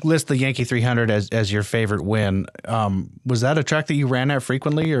list the Yankee 300 as your favorite win. Was that a track that you ran at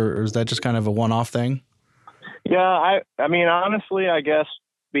frequently, or is that just kind of a one-off thing? Yeah, I mean, honestly, I guess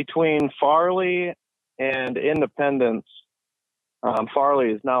between Farley and Independence,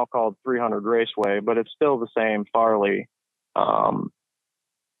 Farley is now called 300 Raceway, but it's still the same Farley.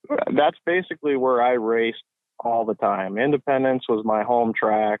 That's basically where I raced all the time. Independence was my home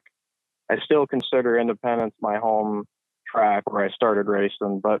track. I still consider Independence my home track where I started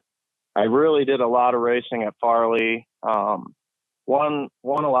racing, but I really did a lot of racing at Farley. Won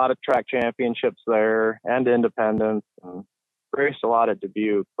a lot of track championships there and Independence, and raced a lot at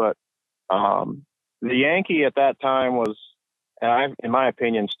Dubuque. But the Yankee at that time was, and in my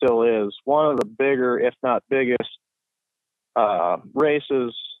opinion still is, one of the bigger, if not biggest,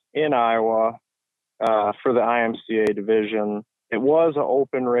 races in Iowa for the IMCA division. It was an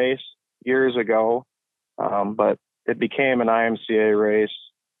open race years ago, but it became an IMCA race,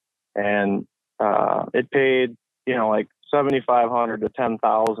 and it paid, like $7,500 to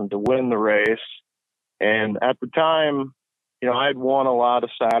 $10,000 to win the race. And at the time, I'd won a lot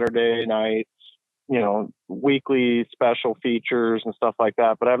of Saturday nights, weekly special features and stuff like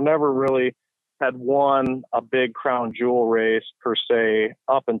that, but I've never really had won a big crown jewel race per se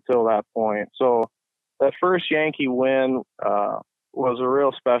up until that point. So that first Yankee win was a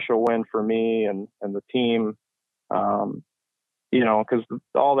real special win for me and the team. Because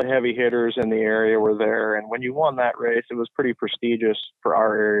all the heavy hitters in the area were there. And when you won that race, it was pretty prestigious for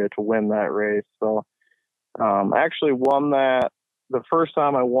our area to win that race. So I actually won that the first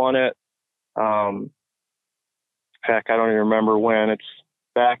time I won it. Heck, I don't even remember when. It's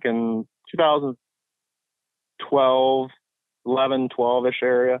back in 2012, 11, 12-ish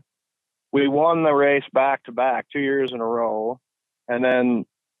area. We won the race back to back 2 years in a row, and then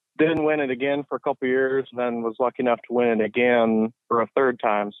didn't win it again for a couple of years, and then was lucky enough to win it again for a third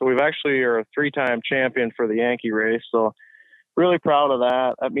time. So we've actually are a 3-time champion for the Yankee race. So really proud of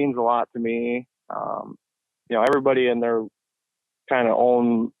that. That means a lot to me. Everybody in their kind of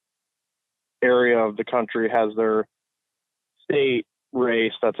own area of the country has their state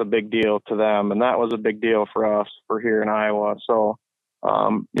race that's a big deal to them, and that was a big deal for us for here in Iowa. So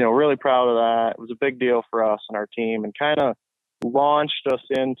really proud of that. It was a big deal for us and our team, and kind of launched us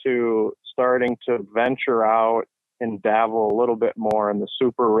into starting to venture out and dabble a little bit more in the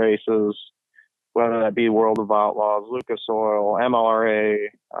super races, whether that be World of Outlaws, Lucas Oil, MLRA,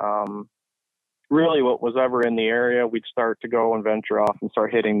 really what was ever in the area, we'd start to go and venture off and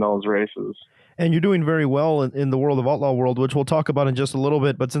start hitting those races. And you're doing very well in the World of Outlaw world, which we'll talk about in just a little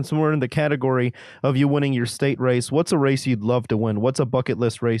bit. But since we're in the category of you winning your state race, what's a race you'd love to win? What's a bucket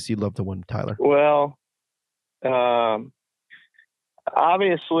list race you'd love to win, Tyler? Well,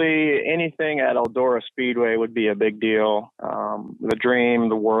 obviously anything at Eldora Speedway would be a big deal. The dream,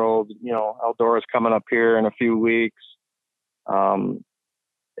 the world, Eldora's coming up here in a few weeks.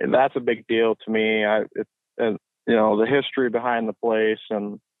 That's a big deal to me. The history behind the place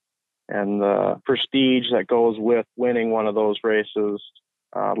and the prestige that goes with winning one of those races,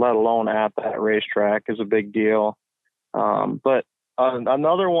 let alone at that racetrack, is a big deal. But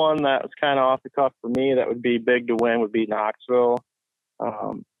another one that's kind of off the cuff for me that would be big to win would be Knoxville.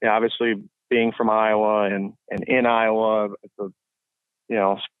 Obviously being from Iowa and in Iowa, it's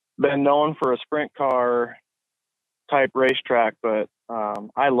been known for a sprint car type racetrack, but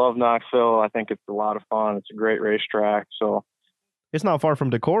I love Knoxville. I think it's a lot of fun. It's a great racetrack. So it's not far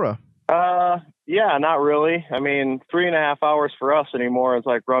from Decorah. Yeah, not really. I mean, 3.5 hours for us anymore is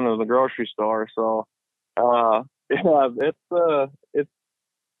like running to the grocery store. So it's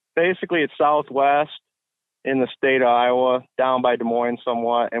basically it's southwest in the state of Iowa, down by Des Moines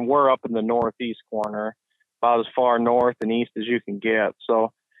somewhat, and we're up in the northeast corner, about as far north and east as you can get.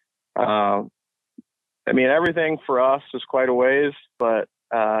 So everything for us is quite a ways, but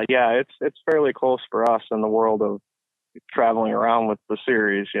it's fairly close for us in the world of traveling around with the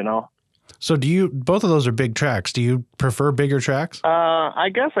series, So both of those are big tracks. Do you prefer bigger tracks? I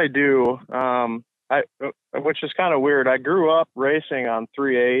guess I do. Which is kind of weird. I grew up racing on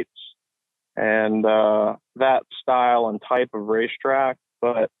 3/8 and that style and type of racetrack,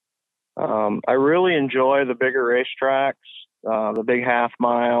 but I really enjoy the bigger racetracks, the big half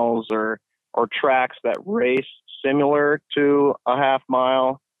miles or tracks that race similar to a half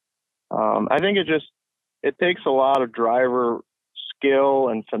mile. I think it takes a lot of driver skill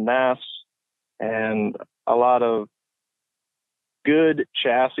and finesse and a lot of good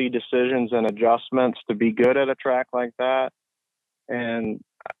chassis decisions and adjustments to be good at a track like that. And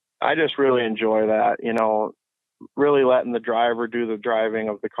I just really enjoy that, really letting the driver do the driving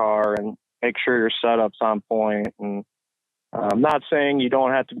of the car and make sure your setup's on point. And I'm not saying you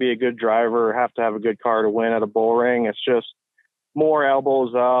don't have to be a good driver or have to have a good car to win at a bull ring. It's just more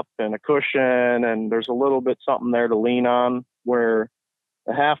elbows up and a cushion, and there's a little bit something there to lean on, where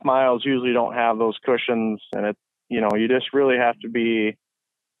the half miles usually don't have those cushions. And you just really have to be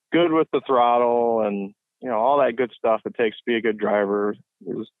good with the throttle and, all that good stuff it takes to be a good driver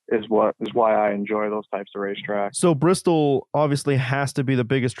is why I enjoy those types of racetracks. So Bristol obviously has to be the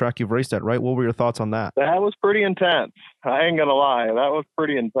biggest track you've raced at, right? What were your thoughts on that? That was pretty intense. I ain't gonna lie, that was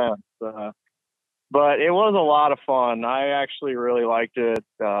pretty intense. But it was a lot of fun. I actually really liked it.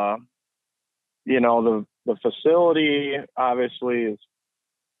 The facility obviously is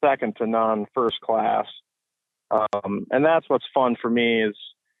second to none, first class. And that's what's fun for me, is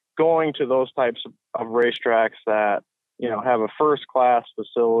going to those types of racetracks that, have a first class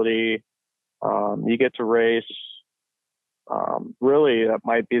facility. You get to race. Really, that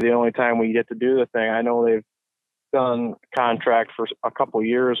might be the only time we get to do the thing. I know they've done contract for a couple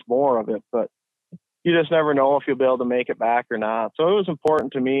years more of it, but you just never know if you'll be able to make it back or not. So it was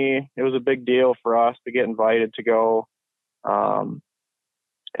important to me. It was a big deal for us to get invited to go.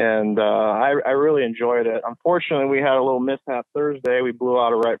 I really enjoyed it. Unfortunately, we had a little mishap Thursday. We blew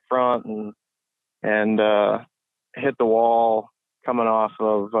out a right front and hit the wall coming off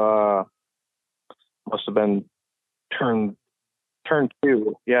of must have been turn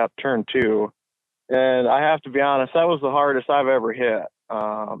 2. Yeah, turn 2. And I have to be honest, that was the hardest I've ever hit.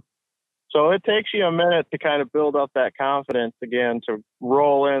 So it takes you a minute to kind of build up that confidence again, to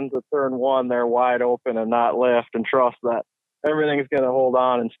roll into turn 1 there wide open and not lift and trust that everything's going to hold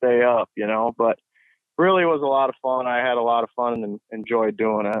on and stay up, but really was a lot of fun. I had a lot of fun and enjoyed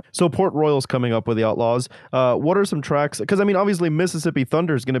doing it. So Port Royal's coming up with the Outlaws. What are some tracks? Because, obviously Mississippi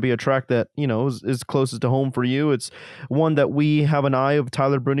Thunder is going to be a track that, is closest to home for you. It's one that we have an eye of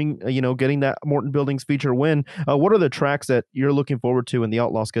Tyler Bruning, getting that Morton Buildings feature win. What are the tracks that you're looking forward to in the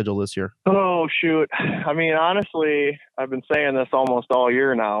Outlaw schedule this year? Oh, shoot. Honestly, I've been saying this almost all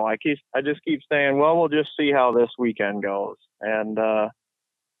year now. I just keep saying, well, we'll just see how this weekend goes. And,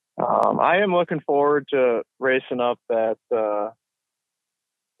 I am looking forward to racing up at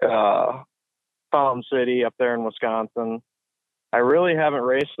Fountain City up there in Wisconsin. I really haven't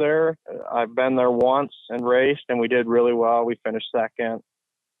raced there. I've been there once and raced, and we did really well. We finished second.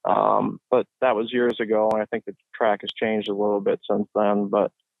 But that was years ago, and I think the track has changed a little bit since then.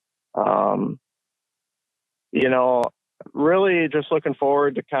 But, really just looking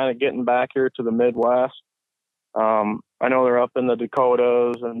forward to kind of getting back here to the Midwest. I know they're up in the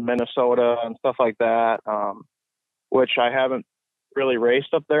Dakotas and Minnesota and stuff like that, which I haven't really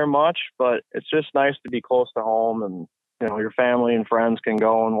raced up there much, but it's just nice to be close to home, and, your family and friends can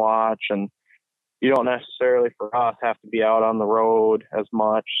go and watch, and you don't necessarily, for us, have to be out on the road as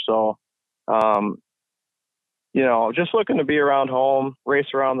much. So, just looking to be around home,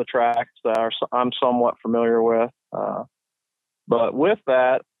 race around the tracks that I'm somewhat familiar with. But with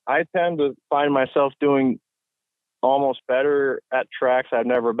that, I tend to find myself doing almost better at tracks I've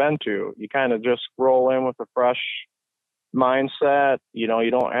never been to. You kind of just roll in with a fresh mindset. You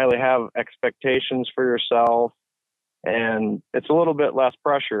don't really have expectations for yourself, and it's a little bit less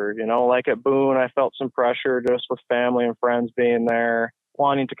pressure. Like at Boone, I felt some pressure just with family and friends being there,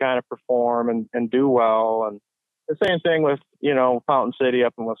 wanting to kind of perform and do well. And the same thing with, Fountain City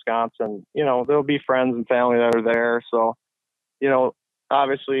up in Wisconsin. There'll be friends and family that are there. So,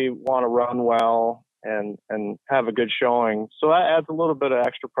 obviously want to run well and have a good showing. So that adds a little bit of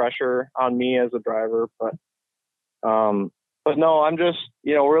extra pressure on me as a driver. But no, I'm just,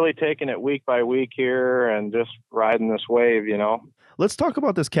 really taking it week by week here and just riding this wave, Let's talk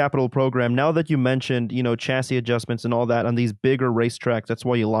about this capital program. Now that you mentioned, chassis adjustments and all that on these bigger racetracks, that's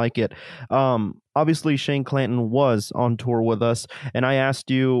why you like it. Obviously, Shane Clanton was on tour with us, and I asked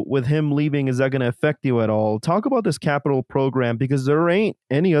you, with him leaving, is that going to affect you at all? Talk about this capital program, because there ain't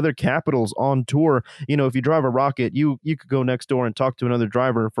any other capitals on tour. If you drive a Rocket, you could go next door and talk to another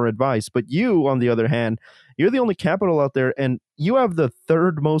driver for advice. But you, on the other hand, you're the only capital out there, and you have the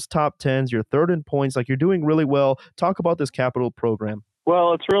third most top tens. You're third in points. Like, you're doing really well. Talk about this capital program.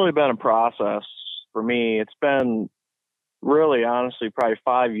 Well, it's really been a process for me. It's been really, honestly, probably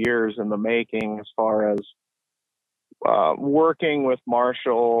 5 years in the making, as far as working with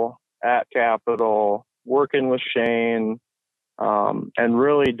Marshall at Capital, working with Shane, and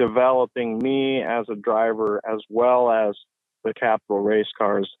really developing me as a driver as well as the Capital Race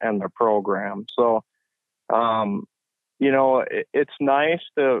Cars and their program. So, it's nice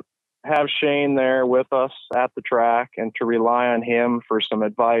to have Shane there with us at the track and to rely on him for some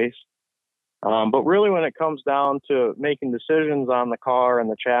advice. But really when it comes down to making decisions on the car and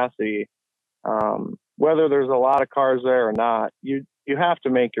the chassis, whether there's a lot of cars there or not, you have to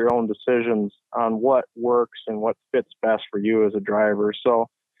make your own decisions on what works and what fits best for you as a driver. So,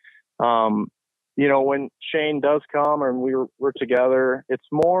 when Shane does come and we're together, it's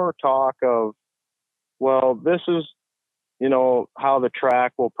more talk of, well, this is, how the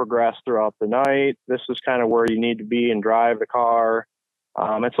track will progress throughout the night. This is kind of where you need to be and drive the car.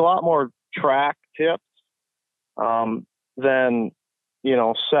 It's a lot more track tips than,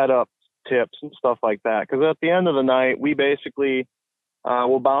 setup tips and stuff like that. Because at the end of the night, we basically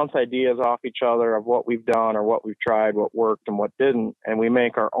we'll bounce ideas off each other of what we've done or what we've tried, what worked and what didn't, and we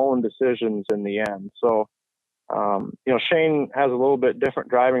make our own decisions in the end. So, Shane has a little bit different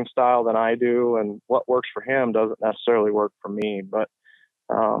driving style than I do, and what works for him doesn't necessarily work for me. But,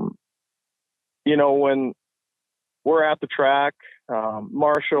 when we're at the track,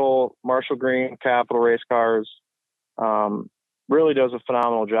 Marshall Green, Capital Race Cars, really does a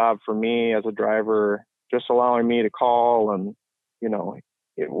phenomenal job for me as a driver, just allowing me to call and,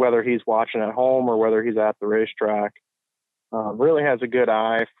 whether he's watching at home or whether he's at the racetrack, really has a good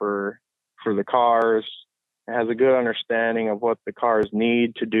eye for the cars, has a good understanding of what the cars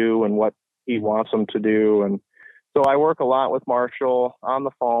need to do and what he wants them to do. And so I work a lot with Marshall on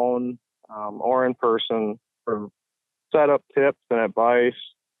the phone or in person for setup tips and advice,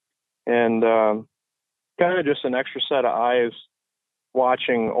 and kind of just an extra set of eyes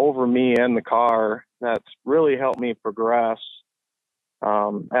watching over me and the car that's really helped me progress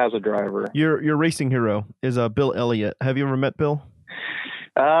as a driver. Your racing hero is Bill Elliott. Have you ever met Bill?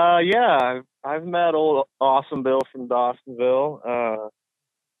 Yeah, I've met old awesome Bill from Dawsonville.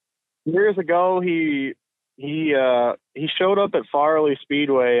 Years ago, he showed up at Farley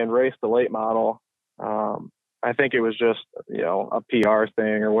Speedway and raced the late model. I think it was just a PR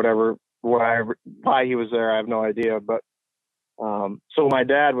thing or whatever. Why he was there, I have no idea. But so my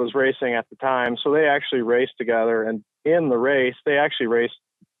dad was racing at the time, so they actually raced together, and in the race, they actually raced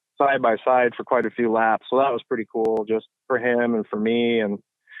side by side for quite a few laps. So that was pretty cool just for him and for me and,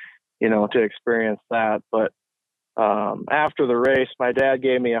 to experience that. But after the race, my dad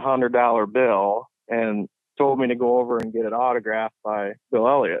gave me $100 bill and told me to go over and get it autographed by Bill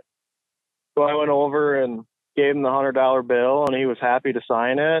Elliott. So I went over and gave him the $100 bill, and he was happy to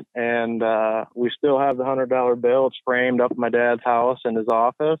sign it. And we still have the $100 bill. It's framed up in my dad's house in his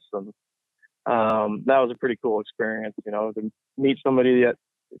office. And that was a pretty cool experience, to meet somebody that,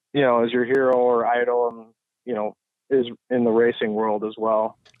 is your hero or idol and, is in the racing world as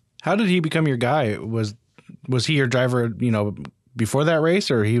well. How did he become your guy? Was he your driver, before that race,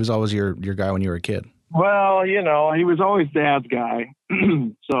 or he was always your guy when you were a kid? Well, he was always Dad's guy.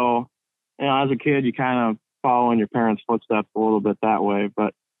 So, as a kid, you kind of follow in your parents' footsteps a little bit that way.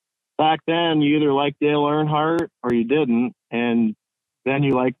 But back then, you either liked Dale Earnhardt or you didn't. And then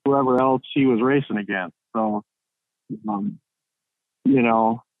you liked whoever else he was racing against. So,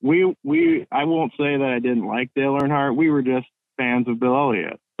 I won't say that I didn't like Dale Earnhardt. We were just fans of Bill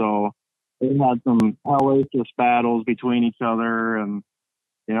Elliott. So they had some hellacious battles between each other. And,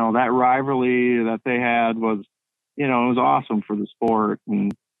 that rivalry that they had was, it was awesome for the sport.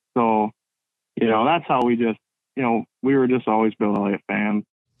 And so, that's how we just, we were just always Bill Elliott fans.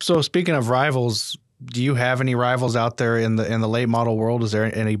 So speaking of rivals, do you have any rivals out there in the late model world? Is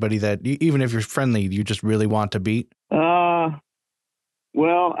there anybody that, even if you're friendly, you just really want to beat? Well,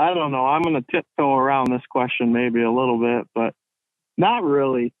 I don't know. I'm going to tiptoe around this question maybe a little bit, but not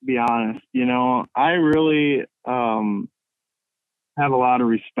really, to be honest. I really have a lot of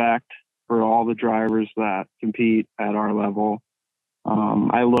respect for all the drivers that compete at our level.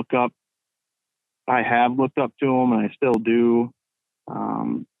 I have looked up to them, and I still do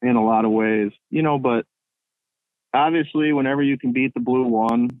in a lot of ways, but obviously whenever you can beat the blue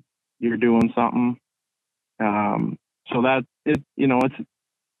one, you're doing something. So that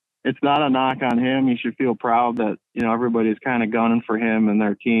it's not a knock on him. You should feel proud that, everybody's kind of gunning for him and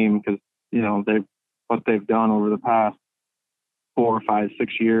their team because, what they've done over the past 4, 5,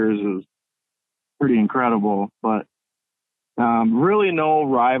 6 years is pretty incredible. But really no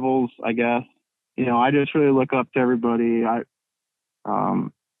rivals, I guess. I just really look up to everybody. I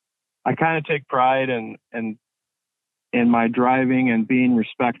kind of take pride in my driving and being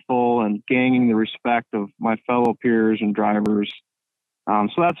respectful and gaining the respect of my fellow peers and drivers. So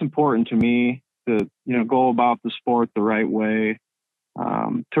that's important to me. to, go about the sport the right way,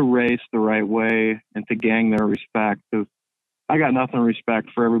 to race the right way, and to gain their respect. Because I got nothing but respect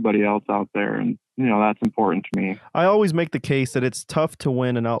for everybody else out there, and that's important to me. I always make the case that it's tough to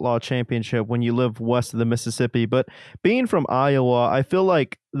win an outlaw championship when you live west of the Mississippi, but being from Iowa, I feel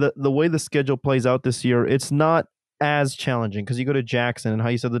like the way the schedule plays out this year, it's not as challenging because you go to Jackson and how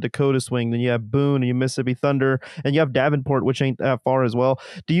you said the Dakota Swing, then you have Boone and you Mississippi Thunder, and you have Davenport, which ain't that far as well.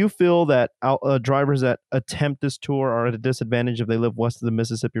 Do you feel that drivers that attempt this tour are at a disadvantage if they live west of the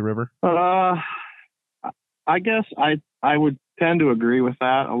Mississippi River? I guess I would tend to agree with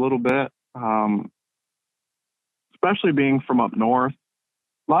that a little bit, especially being from up north.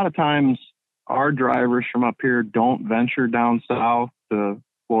 A lot of times our drivers from up here don't venture down south to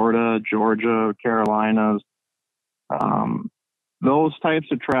Florida, Georgia, Carolinas. Those types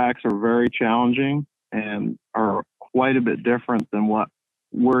of tracks are very challenging and are quite a bit different than what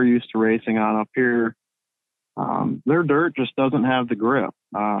we're used to racing on up here. Their dirt just doesn't have the grip.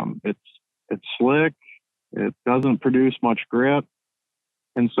 It's slick. It doesn't produce much grip.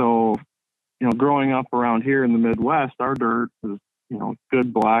 And so, growing up around here in the Midwest, our dirt is,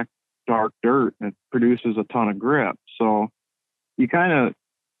 good black, dark dirt. And it produces a ton of grip. So you kind of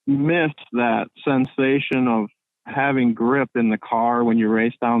miss that sensation of having grip in the car when you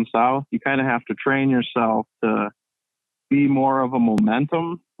race down south. You kind of have to train yourself to be more of a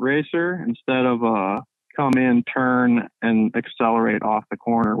momentum racer instead of a come in, turn, and accelerate off the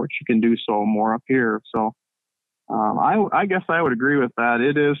corner, which you can do so more up here. So I guess I would agree with that.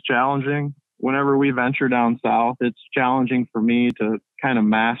 It is challenging. Whenever we venture down south, it's challenging for me to kind of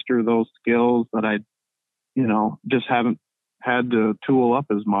master those skills that I, just haven't had to tool up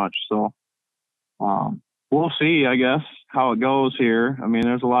as much. So we'll see, I guess, how it goes here. I mean,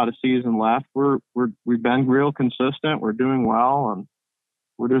 there's a lot of season left. We've been real consistent. We're doing well, and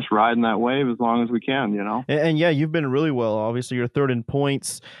we're just riding that wave as long as we can, And yeah, you've been really well. Obviously, you're third in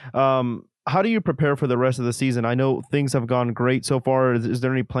points. How do you prepare for the rest of the season? I know things have gone great so far. Is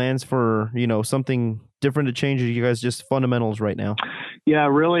there any plans for, something different to change? Or are you guys just fundamentals right now? Yeah,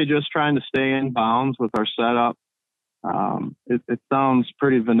 really just trying to stay in bounds with our setup. It sounds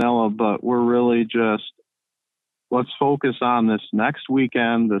pretty vanilla, but we're really just, let's focus on this next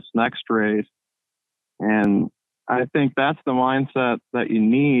weekend, this next race. And I think that's the mindset that you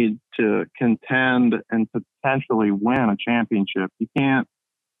need to contend and potentially win a championship. You can't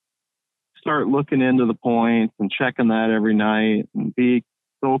start looking into the points and checking that every night and be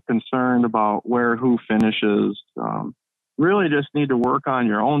so concerned about who finishes. Really just need to work on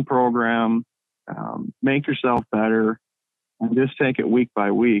your own program, make yourself better, and just take it week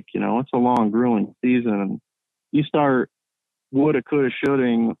by week. It's a long, grueling season. And you start woulda, coulda,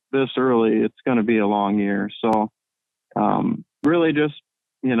 shoulda this early, it's going to be a long year. So really just,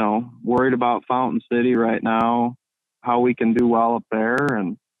 worried about Fountain City right now, how we can do well up there.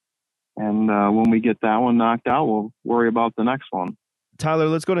 And when we get that one knocked out, we'll worry about the next one. Tyler,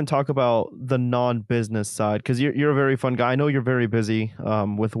 let's go ahead and talk about the non-business side, because you're a very fun guy. I know you're very busy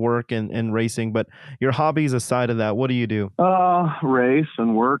with work and racing, but your hobbies aside of that, what do you do? Race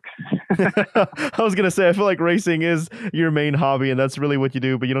and work. I was gonna say, I feel like racing is your main hobby, and that's really what you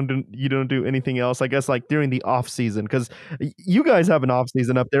do. But you don't do anything else. I guess like during the off season, because you guys have an off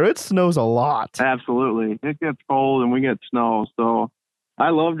season up there. It snows a lot. Absolutely, it gets cold and we get snow. So I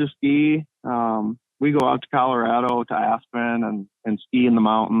love to ski. We go out to Colorado, to Aspen, and ski in the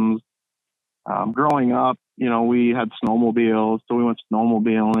mountains. Growing up, we had snowmobiles, so we went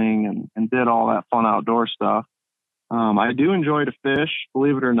snowmobiling and did all that fun outdoor stuff. I do enjoy to fish.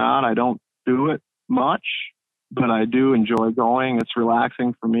 Believe it or not, I don't do it much, but I do enjoy going. It's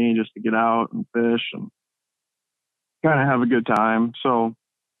relaxing for me just to get out and fish and kind of have a good time. So,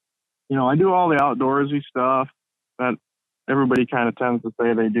 I do all the outdoorsy stuff that everybody kind of tends to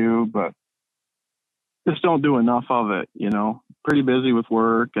say they do, but just don't do enough of it, pretty busy with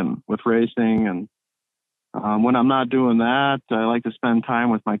work and with racing. And when I'm not doing that, I like to spend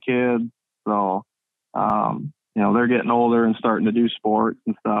time with my kids. So, they're getting older and starting to do sports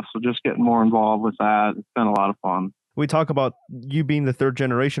and stuff. So just getting more involved with that. It's been a lot of fun. We talk about you being the third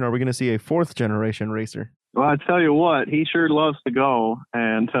generation. Are we going to see a fourth generation racer? Well, I tell you what, he sure loves to go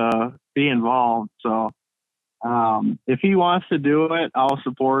and be involved. So if he wants to do it, I'll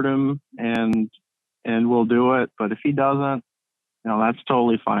support him and we'll do it. But if he doesn't, that's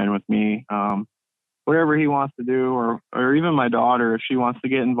totally fine with me. Whatever he wants to do, or even my daughter, if she wants to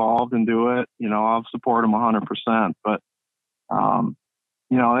get involved and do it, I'll support him 100%. But,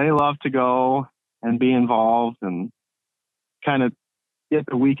 they love to go and be involved and kind of get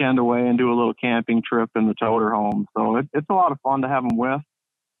the weekend away and do a little camping trip in the toter home. So it's a lot of fun to have them with.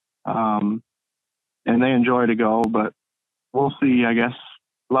 and they enjoy to go. But we'll see. I guess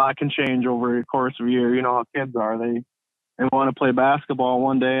a lot can change over the course of a year. You know how kids are. They want to play basketball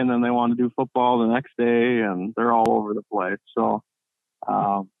one day, and then they want to do football the next day, and they're all over the place. So,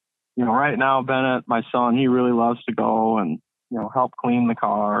 right now, Bennett, my son, he really loves to go and, help clean the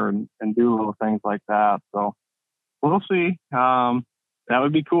car and do little things like that. So we'll see. That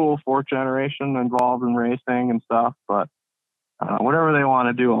would be cool, fourth generation involved in racing and stuff, but whatever they want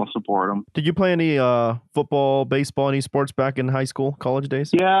to do, I'll support them. Did you play any football, baseball, any sports back in high school, college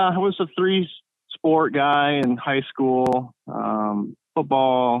days? Yeah, I was a 3-sport guy in high school,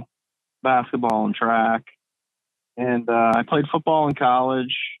 football, basketball, and track. And I played football in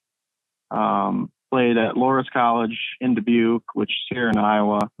college, played at Loras College in Dubuque, which is here in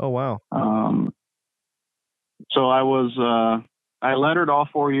Iowa. Oh, wow. So I lettered all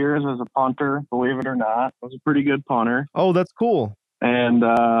 4 years as a punter, believe it or not. I was a pretty good punter. Oh, that's cool. And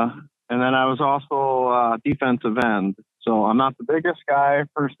then I was also defensive end. So I'm not the biggest guy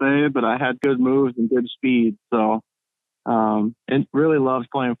per se, but I had good moves and good speed. So it really loved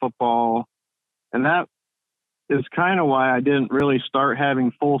playing football. And that is kind of why I didn't really start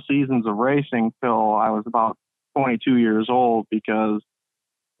having full seasons of racing till I was about 22 years old, because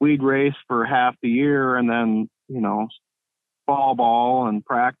we'd race for half the year and then, fall ball and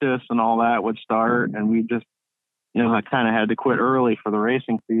practice and all that would start. And we just, I kind of had to quit early for the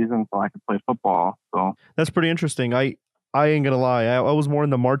racing season so I could play football. So that's pretty interesting. I ain't gonna lie. I was more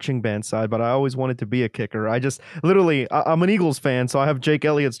in the marching band side, but I always wanted to be a kicker. I'm an Eagles fan, so I have Jake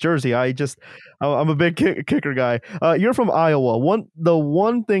Elliott's jersey. I'm a big kicker guy. You're from Iowa. The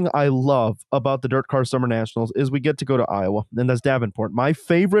one thing I love about the Dirt Car Summer Nationals is we get to go to Iowa, and that's Davenport. My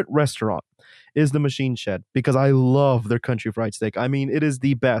favorite restaurant is the Machine Shed, because I love their country fried steak. I mean, it is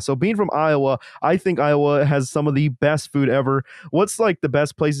the best. So being from Iowa, I think Iowa has some of the best food ever. What's like the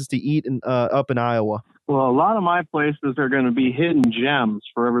best places to eat up in Iowa? Well, a lot of my places are going to be hidden gems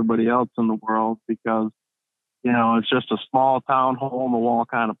for everybody else in the world, because, it's just a small town, hole in the wall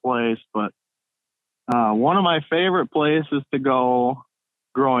kind of place. But one of my favorite places to go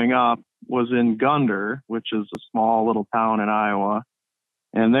growing up was in Gunder, which is a small little town in Iowa.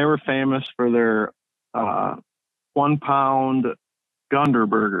 And they were famous for their 1-pound Gunder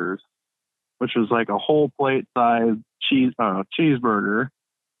burgers, which was like a whole plate size cheeseburger.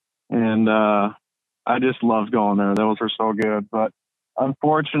 And I just loved going there. Those were so good. But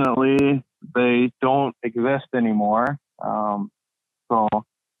unfortunately, they don't exist anymore.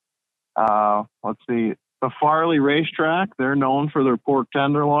 Let's see. The Farley Racetrack, they're known for their pork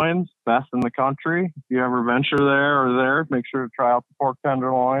tenderloins, best in the country. If you ever venture there, make sure to try out the pork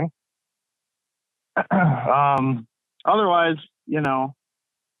tenderloin. Otherwise,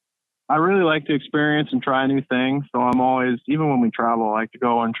 I really like to experience and try new things. So I'm always, even when we travel, I like to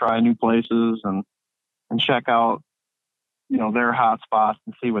go and try new places and check out, their hot spots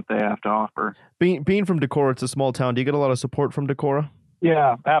and see what they have to offer. Being from Decorah, it's a small town. Do you get a lot of support from Decorah?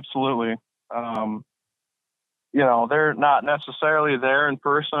 Yeah, absolutely. They're not necessarily there in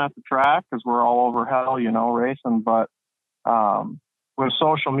person at the track because we're all over hell, racing. But with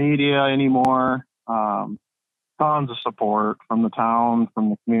social media anymore, tons of support from the town,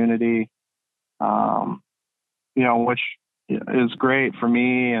 from the community, which is great for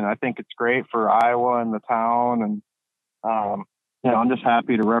me. And I think it's great for Iowa and the town. And, I'm just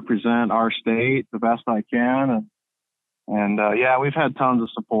happy to represent our state the best I can. And we've had tons of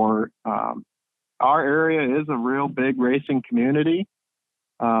support. Our area is a real big racing community.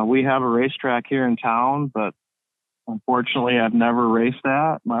 We have a racetrack here in town, but unfortunately I've never raced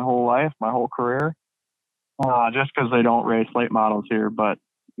that my whole life, my whole career, just because they don't race late models here. But,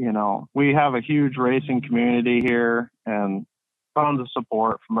 we have a huge racing community here and tons of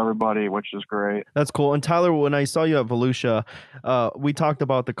support from everybody, which is great. That's cool. And Tyler, when I saw you at Volusia, we talked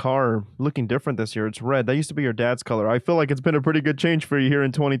about the car looking different this year. It's red. That used to be your dad's color. I feel like it's been a pretty good change for you here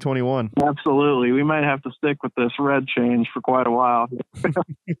in 2021. Absolutely. We might have to stick with this red change for quite a while.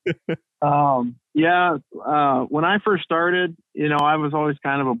 When I first started, I was always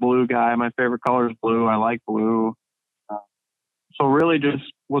kind of a blue guy. My favorite color is blue. I like blue. So really just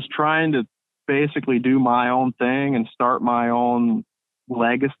was trying to basically do my own thing and start my own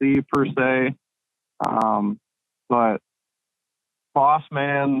legacy per se. But boss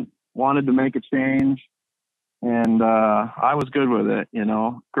man wanted to make a change, and I was good with it.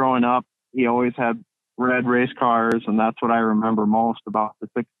 Growing up, he always had red race cars, and that's what I remember most about the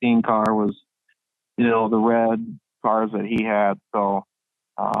 16 car was, the red cars that he had. So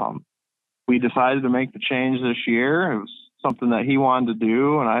we decided to make the change this year. It was something that he wanted to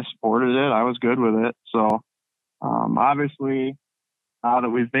do, and I supported it. I was good with it. So obviously now that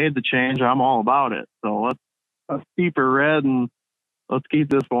we've made the change, I'm all about it. So let's keep it red and let's keep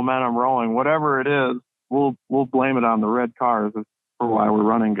this momentum rolling. Whatever it is, we'll blame it on the red cars for why we're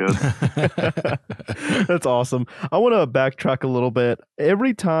running good. That's awesome. I want to backtrack a little bit.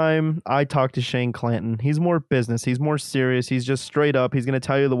 Every time I talk to Shane Clanton, he's more business. He's more serious. He's just straight up. He's going to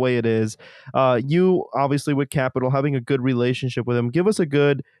tell you the way it is. You, obviously, with Capital, having a good relationship with him, give us a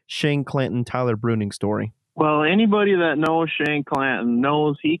good Shane Clanton, Tyler Bruening story. Well, anybody that knows Shane Clanton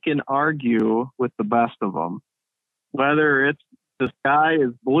knows he can argue with the best of them. Whether it's the sky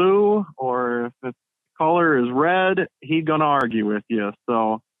is blue or if the color is red, he's going to argue with you.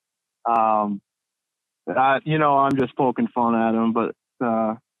 So, I'm just poking fun at him, but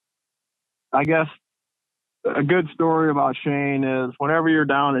I guess a good story about Shane is whenever you're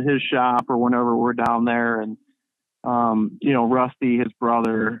down at his shop or whenever we're down there and, Rusty, his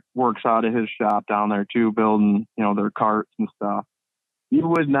brother, works out of his shop down there too, building, their carts and stuff. You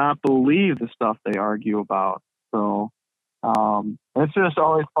would not believe the stuff they argue about. So, it's just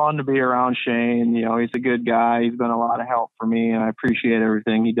always fun to be around Shane. He's a good guy. He's been a lot of help for me, and I appreciate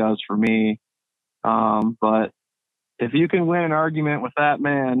everything he does for me. But if you can win an argument with that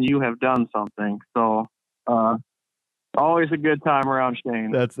man, you have done something. So, always a good time around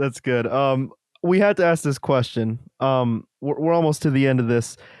Shane. That's good. We had to ask this question. We're almost to the end of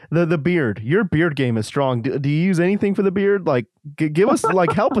this. The beard. Your beard game is strong. Do you use anything for the beard? Like, give us,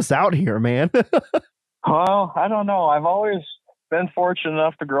 help us out here, man. Well, I don't know. I've always been fortunate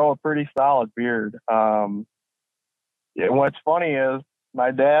enough to grow a pretty solid beard. What's funny is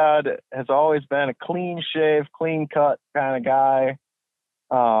my dad has always been a clean shave, clean cut kind of guy.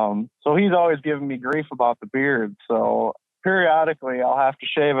 So he's always giving me grief about the beard. So periodically I'll have to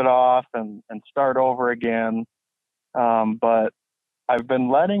shave it off and start over again. But I've been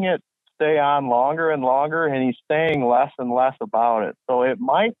letting it stay on longer and longer, and he's staying less and less about it. So it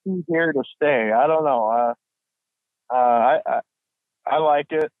might be here to stay. I don't know. I like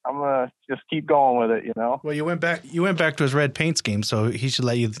it. I'm gonna just keep going with it. Well, you went back to his red paint scheme, so he should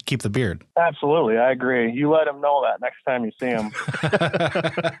let you keep the beard. Absolutely, I agree. You let him know that next time you see him.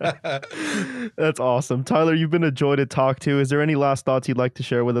 That's awesome, Tyler. You've been a joy to talk to. Is there any last thoughts you'd like to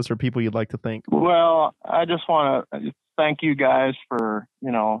share with us, or people you'd like to thank? Well, I just want to thank you guys for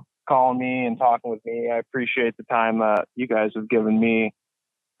calling me and talking with me. I appreciate the time that you guys have given me.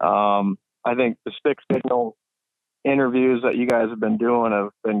 I think the Stick Signal interviews that you guys have been doing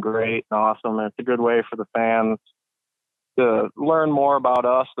have been great and awesome. And it's a good way for the fans to learn more about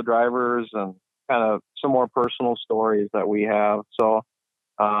us, the drivers, and kind of some more personal stories that we have. So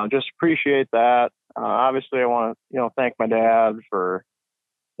just appreciate that. Obviously, I want to thank my dad for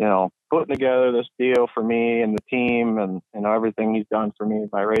putting together this deal for me and the team, and everything he's done for me in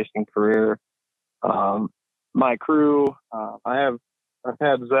my racing career. My crew, I've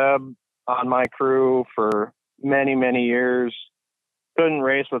had Zeb on my crew for many, many years. Couldn't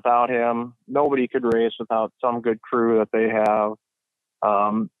race without him. Nobody could race without some good crew that they have.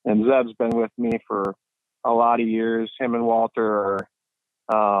 And Zeb's been with me for a lot of years. Him and Walter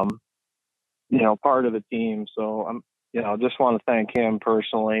are, part of the team. So I'm, just want to thank him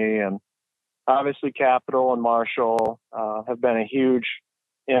personally. And obviously Capital and Marshall have been a huge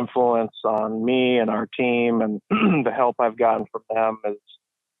influence on me and our team, and the help I've gotten from them is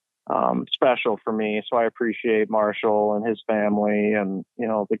special for me. So I appreciate Marshall and his family and,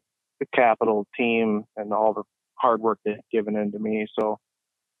 the Capital team and all the hard work they've given into me. So,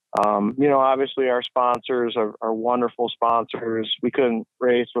 obviously our sponsors are wonderful sponsors. We couldn't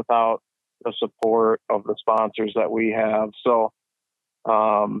race without the support of the sponsors that we have. So,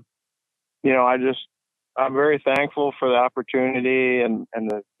 I'm very thankful for the opportunity and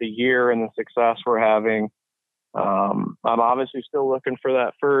the year and the success we're having. I'm obviously still looking for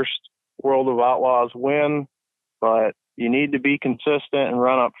that first World of Outlaws win, but you need to be consistent and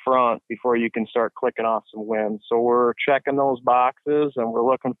run up front before you can start clicking off some wins. So we're checking those boxes, and we're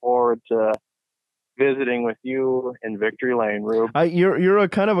looking forward to visiting with you in Victory Lane, Rube. You're a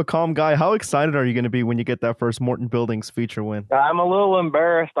kind of a calm guy. How excited are you going to be when you get that first Morton Buildings feature win? I'm a little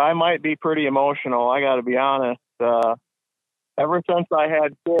embarrassed. I might be pretty emotional. I got to be honest. Ever since I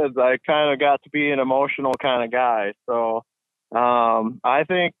had kids, I kind of got to be an emotional kind of guy. So I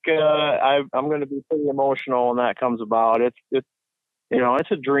think I'm going to be pretty emotional when that comes about. It's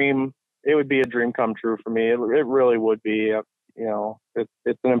a dream. It would be a dream come true for me. It really would be.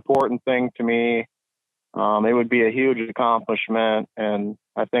 It's an important thing to me. It would be a huge accomplishment, and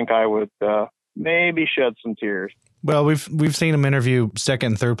I think I would maybe shed some tears. Well, we've seen him interview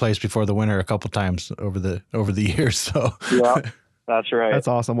second and third place before the winner a couple times over the years. So yeah, That's right. That's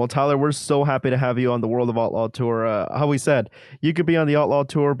awesome. Well, Tyler, we're so happy to have you on the World of Outlaw Tour. How we said, you could be on the Outlaw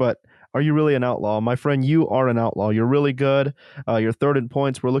Tour, but are you really an outlaw? My friend, you are an outlaw. You're really good. You're third in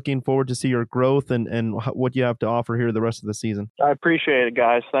points. We're looking forward to see your growth and what you have to offer here the rest of the season. I appreciate it,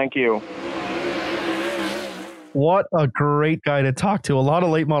 guys. Thank you. What a great guy to talk to. A lot of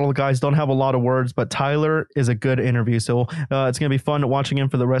late model guys don't have a lot of words, but Tyler is a good interview. So it's going to be fun watching him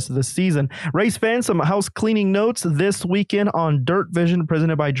for the rest of the season. Race fans, some house cleaning notes this weekend on Dirt Vision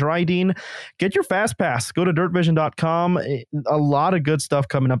presented by Dryden. Get your Fast Pass. Go to dirtvision.com. A lot of good stuff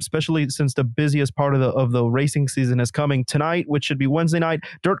coming up, especially since the busiest part of the racing season is coming tonight, which should be Wednesday night.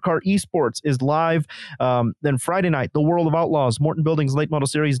 Dirt Car Esports is live. Then Friday night, the World of Outlaws, Morton Buildings Late Model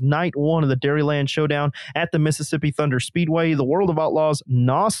Series, night 1 of the Dairyland Showdown at the Mississippi Thunder Speedway. The World of Outlaws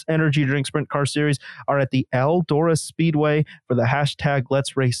NOS Energy Drink Sprint Car Series are at the Eldora Speedway for the hashtag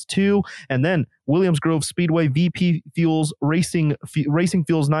Let's Race 2. And then Williams Grove Speedway VP Fuels Racing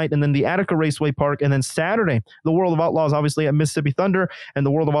Fuels Night, and then the Attica Raceway Park. And then Saturday, the World of Outlaws obviously at Mississippi Thunder, and the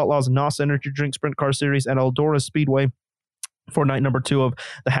World of Outlaws NOS Energy Drink Sprint Car Series at Eldora Speedway for night number 2 of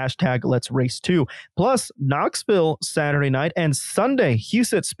the hashtag Let's Race 2. Plus Knoxville Saturday night and Sunday,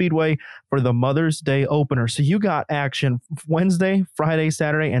 Huset Speedway for the Mother's Day opener. So you got action Wednesday, Friday,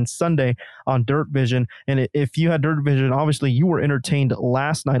 Saturday, and Sunday on Dirt Vision. And if you had Dirt Vision, obviously you were entertained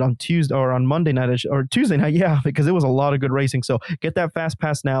last night on Tuesday or on Monday night or Tuesday night. Yeah, because it was a lot of good racing. So get that Fast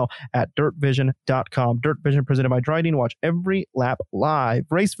Pass now at dirtvision.com. Dirt Vision presented by Dryden. Watch every lap live.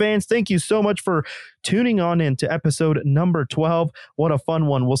 Race fans, thank you so much for tuning on in to episode number 12. What a fun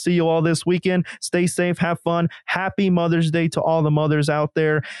one. We'll see you all this weekend. Stay safe, have fun. Happy Mother's Day to all the mothers out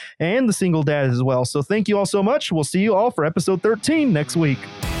there and the single dads as well. So thank you all so much. We'll see you all for episode 13 next week.